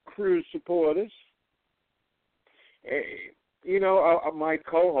 Cruz supporters. You know, my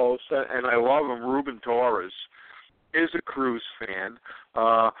co-host, and I love him, Ruben Torres, is a Cruz fan.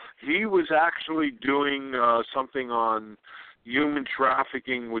 He was actually doing something on human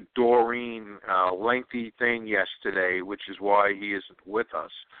trafficking with Doreen, a lengthy thing yesterday, which is why he isn't with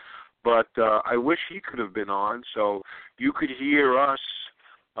us. But I wish he could have been on so you could hear us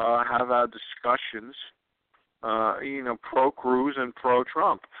have our discussions, pro-Cruz and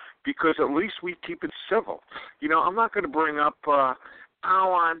pro-Trump, because at least we keep it civil. You know, I'm not going to bring up,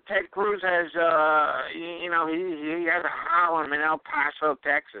 Ted Cruz has, he has a harem in El Paso,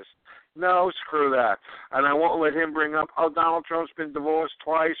 Texas. No, screw that. And I won't let him bring up, Donald Trump's been divorced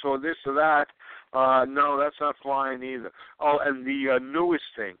twice or this or that. No, that's not flying either. Oh, and the newest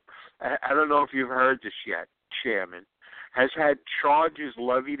thing, I don't know if you've heard this yet, Chairman, has had charges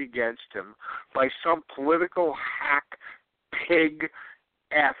levied against him by some political hack pig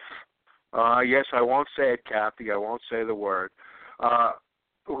F. Yes, I won't say it, Kathy. I won't say the word.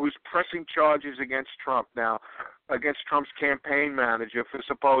 Who's pressing charges against Trump now, against Trump's campaign manager for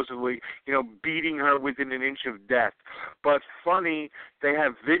supposedly, beating her within an inch of death. But funny, they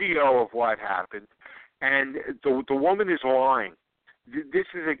have video of what happened, and the woman is lying.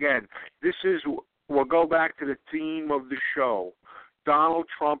 We'll go back to the theme of the show, Donald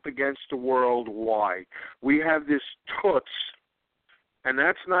Trump against the world. Why? We have this toots, and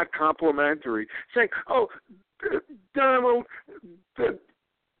that's not complimentary, saying, Donald's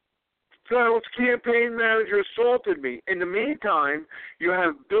campaign manager assaulted me. In the meantime, you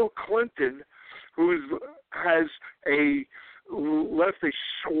have Bill Clinton, who has left a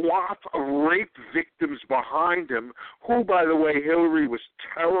swath of rape victims behind him, who, by the way, Hillary was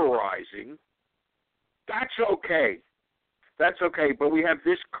terrorizing. That's okay. But we have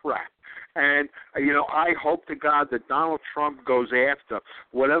this crap. And, I hope to God that Donald Trump goes after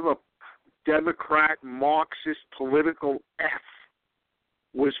whatever Democrat, Marxist, political F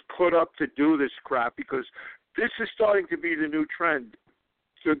was put up to do this crap, because this is starting to be the new trend.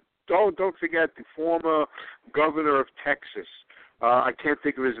 So don't forget the former governor of Texas. I can't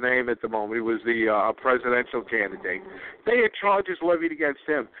think of his name at the moment. He was the presidential candidate. They had charges levied against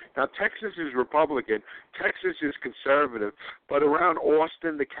him. Now, Texas is Republican. Texas is conservative. But around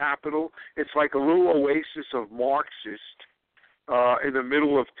Austin, the capital, it's like a little oasis of Marxist in the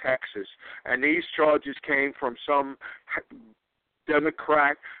middle of Texas. And these charges came from some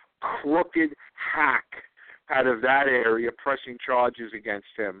Democrat crooked hack out of that area pressing charges against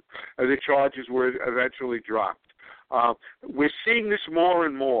him. The charges were eventually dropped. We're seeing this more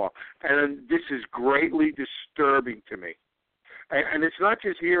and more, and this is greatly disturbing to me. And it's not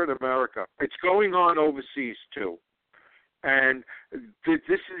just here in America. It's going on overseas, too. And this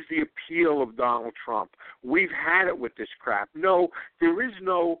is the appeal of Donald Trump. We've had it with this crap. No, there is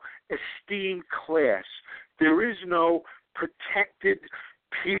no esteemed class. There is no protected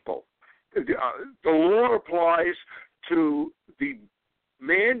people. The law applies to the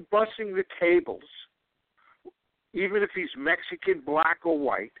man bussing the tables, even if he's Mexican, black, or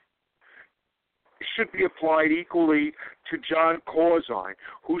white. It should be applied equally to John Corzine,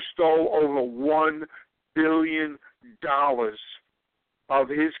 who stole over $1 billion of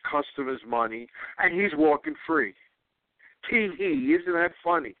his customers' money, and he's walking free. Tee-hee, isn't that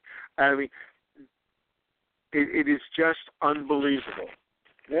funny? I mean, it is just unbelievable.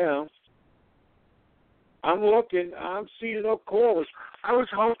 Yeah. I'm looking. I'm seeing no callers. I was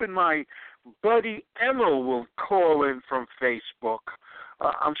hoping my buddy Emma will call in from Facebook.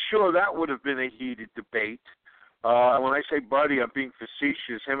 I'm sure that would have been a heated debate. When I say buddy, I'm being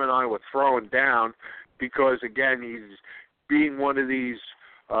facetious. Him and I were throwing down because, again, he's being one of these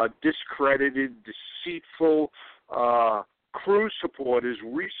discredited, deceitful Cruz supporters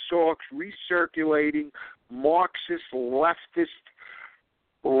recirculating Marxist, leftist,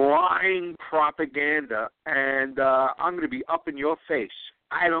 lying propaganda, and I'm going to be up in your face.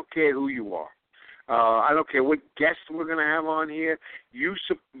 I don't care who you are. I don't care what guests we're going to have on here. You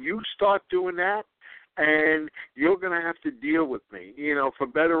start doing that, and you're going to have to deal with me, for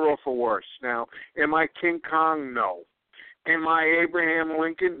better or for worse. Now, am I King Kong? No. Am I Abraham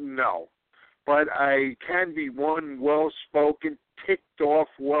Lincoln? No. But I can be one well-spoken, ticked-off,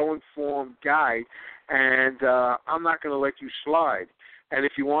 well-informed guy, and I'm not going to let you slide. And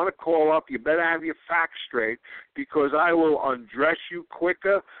if you want to call up, you better have your facts straight, because I will undress you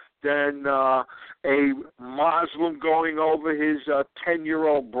quicker than a Muslim going over his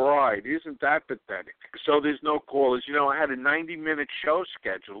 10-year-old bride. Isn't that pathetic? So there's no callers. I had a 90-minute show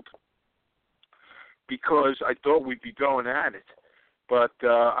scheduled because I thought we'd be going at it. But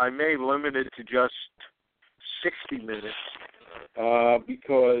I may limit it to just 60 minutes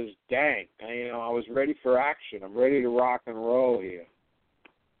because, dang, I was ready for action. I'm ready to rock and roll here.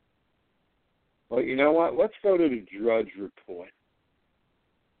 Well, you know what? Let's go to the Drudge Report.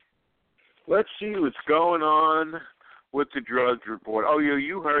 Let's see what's going on with the Drudge Report. Oh,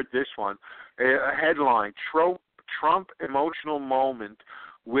 you heard this one. A headline, Trump emotional moment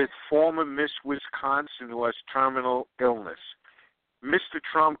with former Miss Wisconsin who has terminal illness. Mr.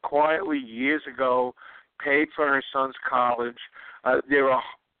 Trump quietly, years ago, paid for her son's college. There are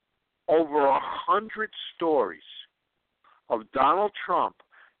over 100 stories of Donald Trump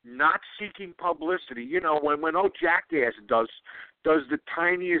not seeking publicity. When old Jackass does the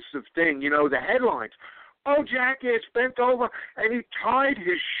tiniest of things, the headlines. Oh, Jackass bent over and he tied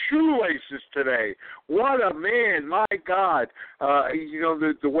his shoelaces today. What a man, my God.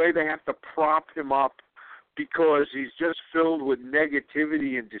 The way they have to prop him up because he's just filled with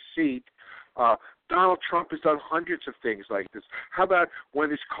negativity and deceit. Donald Trump has done hundreds of things like this. How about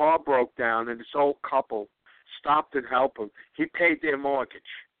when his car broke down and this old couple stopped and helped him? He paid their mortgage.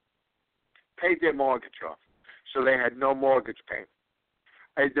 Off. So they had no mortgage payment.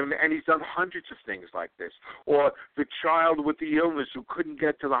 And he's done hundreds of things like this. Or the child with the illness who couldn't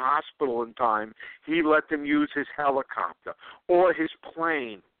get to the hospital in time, he let them use his helicopter or his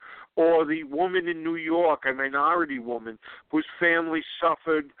plane. Or the woman in New York, a minority woman, whose family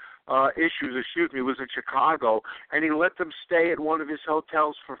suffered was in Chicago, and he let them stay at one of his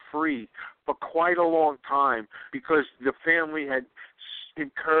hotels for free for quite a long time because the family had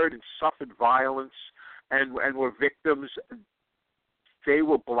incurred and suffered violence and were victims. They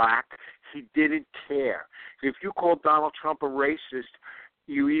were black. He didn't care. If you call Donald Trump a racist,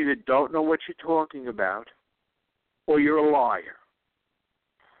 you either don't know what you're talking about or you're a liar,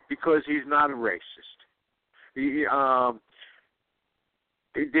 because he's not a racist.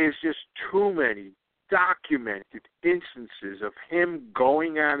 There's just too many documented instances of him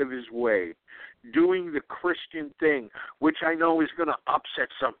going out of his way, doing the Christian thing, which I know is going to upset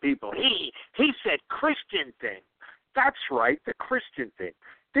some people. He said Christian thing. That's right, the Christian thing.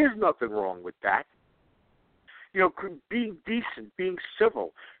 There's nothing wrong with that. Being decent, being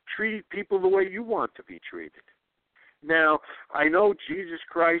civil, treating people the way you want to be treated. Now, I know Jesus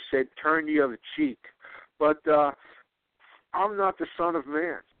Christ said turn the other cheek, but I'm not the Son of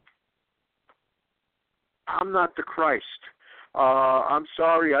Man. I'm not the Christ. I'm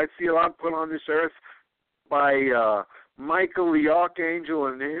sorry. I feel I'm put on this earth by Michael the Archangel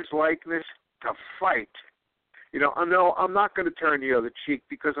and his likeness to fight. No, I'm not going to turn the other cheek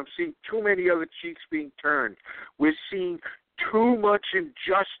because I'm seeing too many other cheeks being turned. We're seeing too much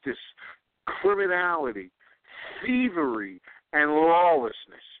injustice, criminality, thievery, and lawlessness.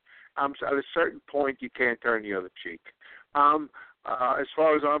 At a certain point, you can't turn the other cheek. As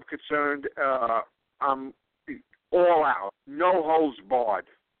far as I'm concerned, I'm all out, no holds barred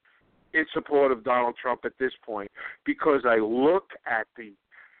in support of Donald Trump at this point, because I look at the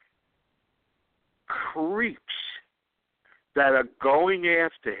creeps that are going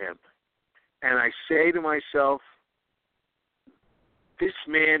after him, and I say to myself, this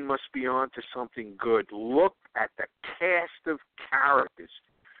man must be on to something good. Look at the cast of characters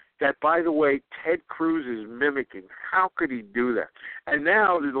that, by the way, Ted Cruz is mimicking. How could he do that? And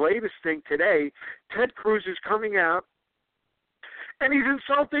now, the latest thing today, Ted Cruz is coming out, and he's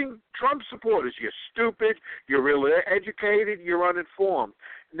insulting Trump supporters. You're stupid, you're ill-educated, you're uninformed.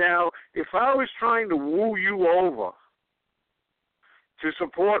 Now, if I was trying to woo you over to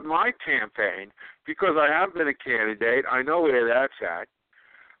support my campaign, because I have been a candidate, I know where that's at,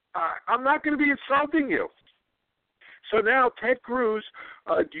 I'm not going to be insulting you. So now, Ted Cruz,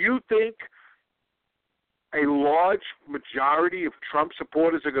 do you think a large majority of Trump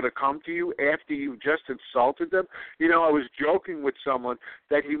supporters are going to come to you after you've just insulted them? You know, I was joking with someone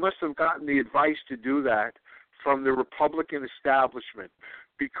that he must have gotten the advice to do that from the Republican establishment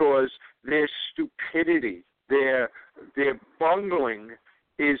because their stupidity, their bungling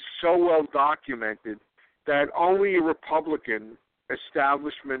is so well documented that only a Republican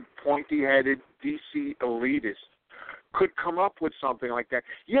establishment, pointy-headed D.C. elitist could come up with something like that.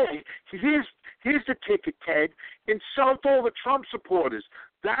 Yeah, here's the ticket, Ted. Insult all the Trump supporters.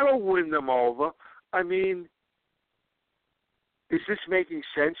 That'll win them over. I mean, is this making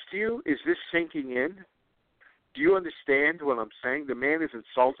sense to you? Is this sinking in? Do you understand what I'm saying? The man is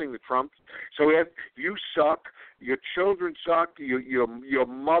insulting the Trumps. So if you suck, your children suck, your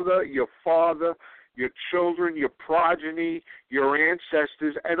mother, your father, your children, your progeny, your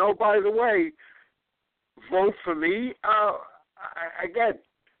ancestors, and oh, by the way, vote for me. Again,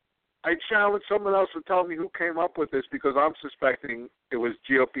 I challenge someone else to tell me who came up with this because I'm suspecting it was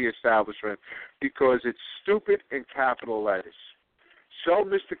GOP establishment because it's stupid in capital letters. So,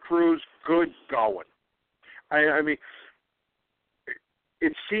 Mr. Cruz, good going. I mean,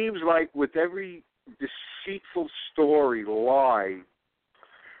 it seems like with every deceitful story, lie,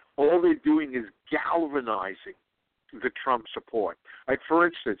 all they're doing is galvanizing the Trump support. Like, for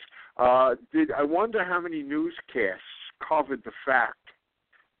instance, I wonder how many newscasts covered the fact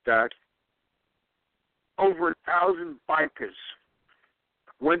that over 1,000 bikers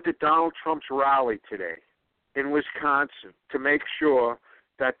went to Donald Trump's rally today in Wisconsin to make sure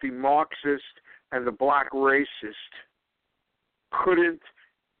that the Marxist and the black racist couldn't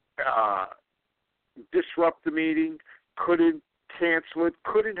disrupt the meeting, couldn't cancel it,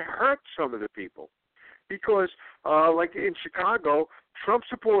 couldn't hurt some of the people. Because, like in Chicago, Trump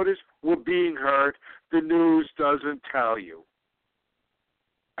supporters were being hurt. The news doesn't tell you.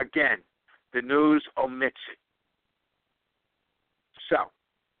 Again, the news omits it. So,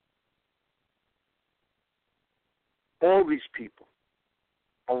 all these people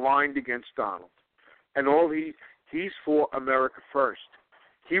aligned against Donald. And he's for America first.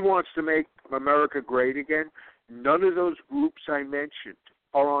 He wants to make America great again. None of those groups I mentioned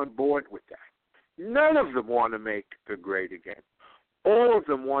are on board with that. None of them want to make it great again. All of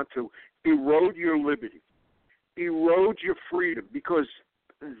them want to erode your liberty, erode your freedom, because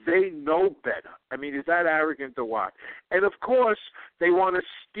they know better. I mean, is that arrogant or what? And, of course, they want to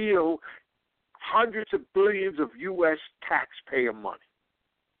steal hundreds of billions of U.S. taxpayer money.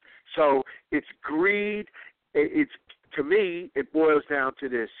 So it's greed. To me, it boils down to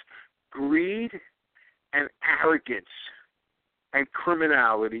this: greed and arrogance and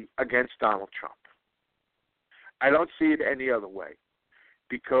criminality against Donald Trump. I don't see it any other way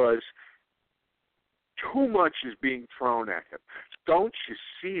because too much is being thrown at him. Don't you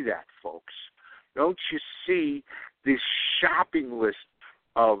see that, folks? Don't you see this shopping list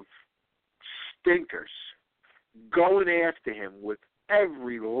of stinkers going after him with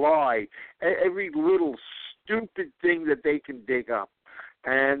every lie, every little stupid thing that they can dig up?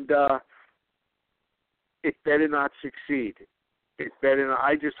 And it better not succeed. It better not.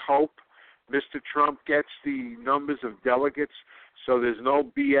 I just hope Mr. Trump gets the numbers of delegates so there's no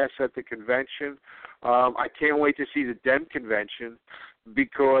BS at the convention. I can't wait to see the Dem convention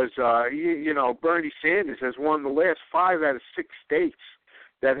because, Bernie Sanders has won the last 5 out of 6 states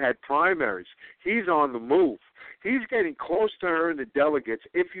that had primaries. He's on the move. He's getting close to her in the delegates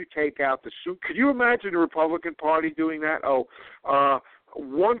if you take out the suit. Could you imagine the Republican Party doing that? 1/4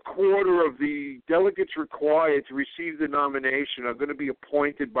 of the delegates required to receive the nomination are going to be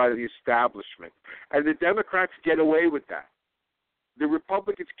appointed by the establishment. And the Democrats get away with that. The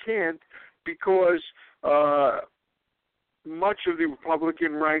Republicans can't because much of the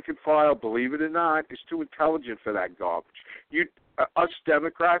Republican rank and file, believe it or not, is too intelligent for that garbage. Us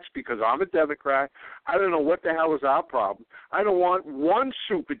Democrats, because I'm a Democrat, I don't know what the hell is our problem. I don't want one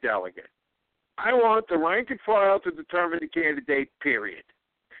superdelegate. I want the rank and file to determine the candidate, period.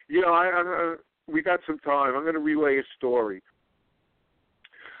 We got some time. I'm going to relay a story.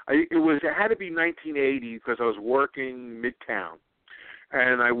 It had to be 1980 because I was working Midtown.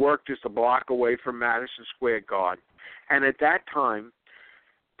 And I worked just a block away from Madison Square Garden. And at that time,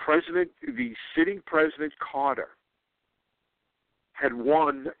 the sitting President Carter had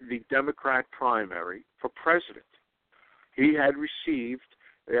won the Democrat primary for president. He had received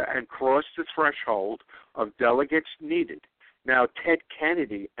and crossed the threshold of delegates needed. Now, Ted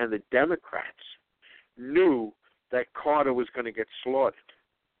Kennedy and the Democrats knew that Carter was going to get slaughtered.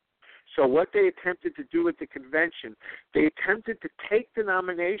 So what they attempted to do at the convention, they attempted to take the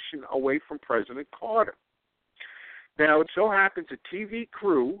nomination away from President Carter. Now, it so happens a TV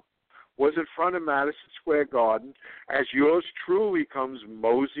crew was in front of Madison Square Garden as yours truly comes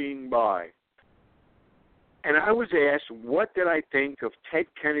moseying by. And I was asked, what did I think of Ted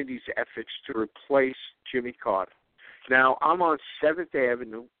Kennedy's efforts to replace Jimmy Carter? Now, I'm on 7th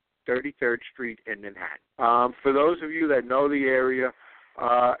Avenue, 33rd Street in Manhattan. For those of you that know the area,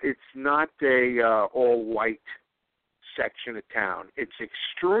 it's not a all-white section of town. It's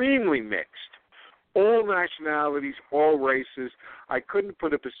extremely mixed. All nationalities, all races. I couldn't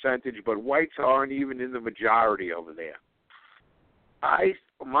put a percentage, but whites aren't even in the majority over there.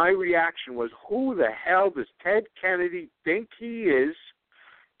 My reaction was, who the hell does Ted Kennedy think he is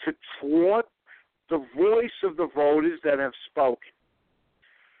to thwart the voice of the voters that have spoken?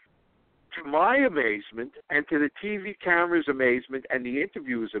 To my amazement, and to the TV camera's amazement, and the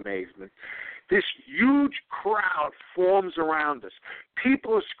interviewer's amazement, this huge crowd forms around us.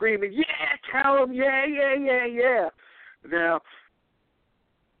 People are screaming, yeah, tell him, yeah, yeah, yeah, yeah. Now,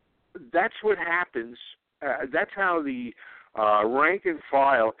 that's what happens. That's how the rank and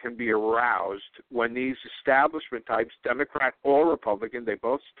file can be aroused when these establishment types, Democrat or Republican, they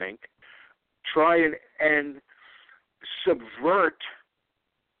both stink, try and subvert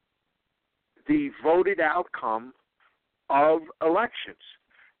the voted outcome of elections.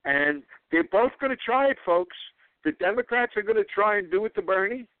 And they're both going to try it, folks. The Democrats are going to try and do it to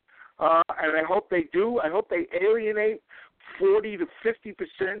Bernie, and I hope they do. I hope they alienate 40 to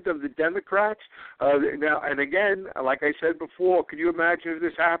 50% of the Democrats. Now, and again, like I said before, can you imagine if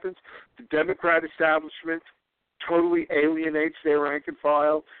this happens? The Democrat establishment totally alienates their rank and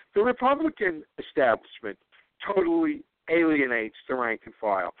file. The Republican establishment totally alienates the rank and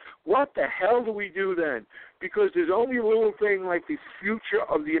file. What the hell do we do then? Because there's only a little thing like the future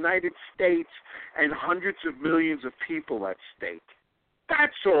of the United States and hundreds of millions of people at stake.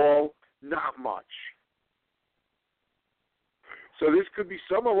 That's all, not much. So this could be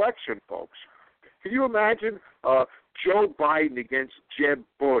some election, folks. Can you imagine Joe Biden against Jeb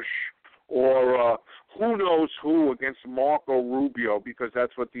Bush, or who knows who against Marco Rubio, because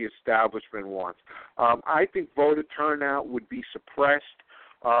that's what the establishment wants? I think voter turnout would be suppressed,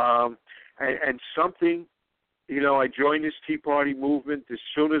 and something, I joined this Tea Party movement as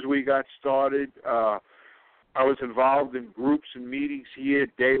soon as we got started. I was involved in groups and meetings here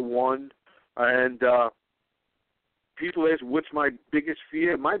day one, and people ask, what's my biggest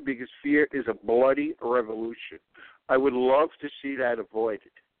fear? My biggest fear is a bloody revolution. I would love to see that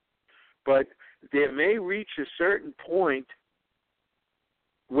avoided. But there may reach a certain point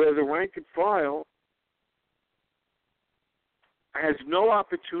where the rank and file has no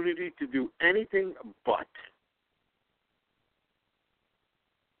opportunity to do anything but.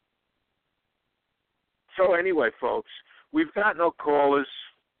 So anyway, folks, we've got no callers.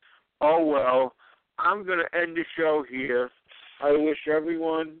 Oh, well, I'm going to end the show here. I wish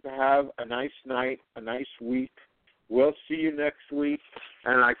everyone to have a nice night, a nice week. We'll see you next week,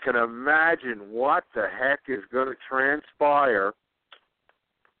 and I can imagine what the heck is going to transpire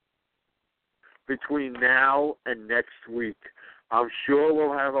between now and next week. I'm sure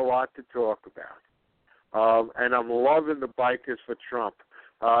we'll have a lot to talk about. And I'm loving the bikers for Trump.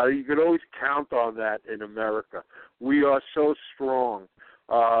 You can always count on that in America. We are so strong.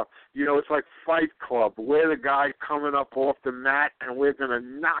 It's like Fight Club. We're the guy coming up off the mat, and we're going to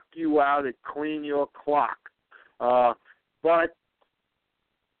knock you out and clean your clock. But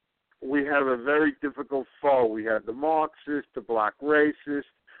we have a very difficult foe. We have the Marxists, the black racists,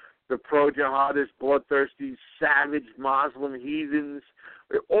 the pro-jihadists, bloodthirsty, savage Muslim heathens.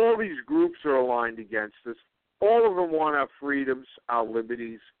 All these groups are aligned against us. All of them want our freedoms, our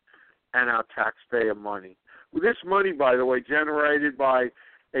liberties, and our taxpayer money. This money, by the way, generated by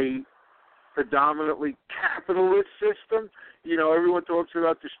a predominantly capitalist system. Everyone talks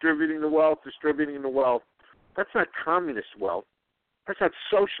about distributing the wealth. That's not communist wealth. That's not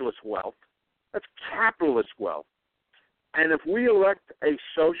socialist wealth. That's capitalist wealth. And if we elect a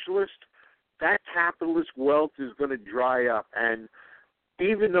socialist, that capitalist wealth is going to dry up. And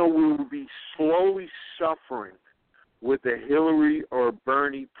even though we will be slowly suffering with the Hillary or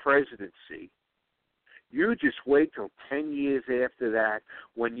Bernie presidency, you just wait till 10 years after that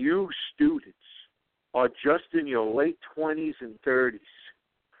when you students are just in your late 20s and 30s.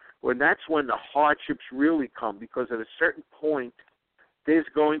 That's when the hardships really come, because at a certain point, there's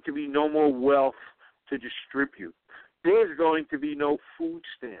going to be no more wealth to distribute. There's going to be no food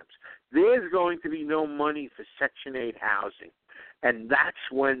stamps. There's going to be no money for Section 8 housing. And that's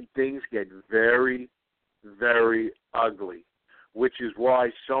when things get very, very ugly, which is why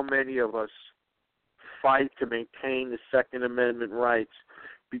so many of us fight to maintain the Second Amendment rights,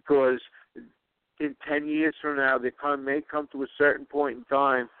 because in 10 years from now, may come to a certain point in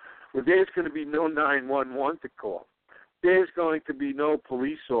time Well, there's going to be no 911 to call. There's going to be no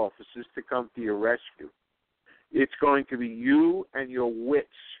police officers to come to your rescue. It's going to be you and your wits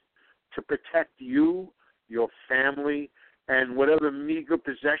to protect you, your family, and whatever meager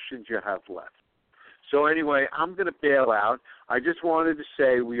possessions you have left. So anyway, I'm going to bail out. I just wanted to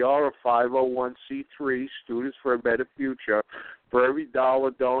say we are a 501c3, Students for a Better Future. For every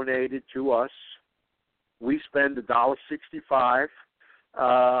dollar donated to us, we spend $1.65.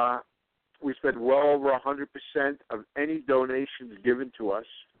 We spend well over 100% of any donations given to us.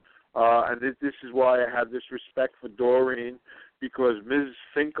 And this is why I have this respect for Doreen, because Ms.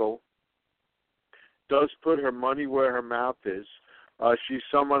 Finkel does put her money where her mouth is. She's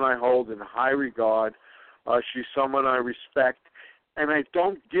someone I hold in high regard. She's someone I respect. And I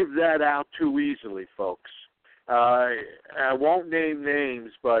don't give that out too easily, folks. I won't name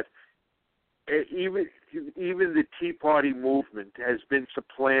names, but even the Tea Party movement has been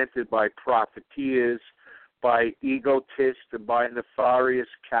supplanted by profiteers, by egotists, and by nefarious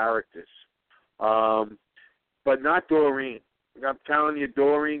characters. But not Doreen. I'm telling you,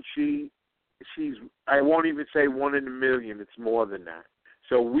 Doreen, she's, I won't even say 1 in a million. It's more than that.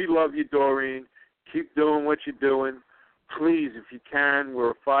 So we love you, Doreen. Keep doing what you're doing. Please, if you can,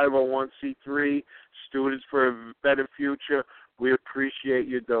 we're a 501c3, Students for a Better Future. We appreciate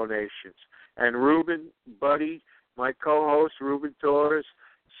your donations. And Ruben, buddy, my co-host, Ruben Torres,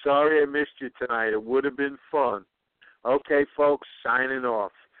 sorry I missed you tonight. It would have been fun. Okay, folks, signing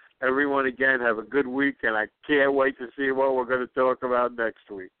off. Everyone, again, have a good week, and I can't wait to see what we're going to talk about next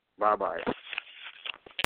week. Bye-bye.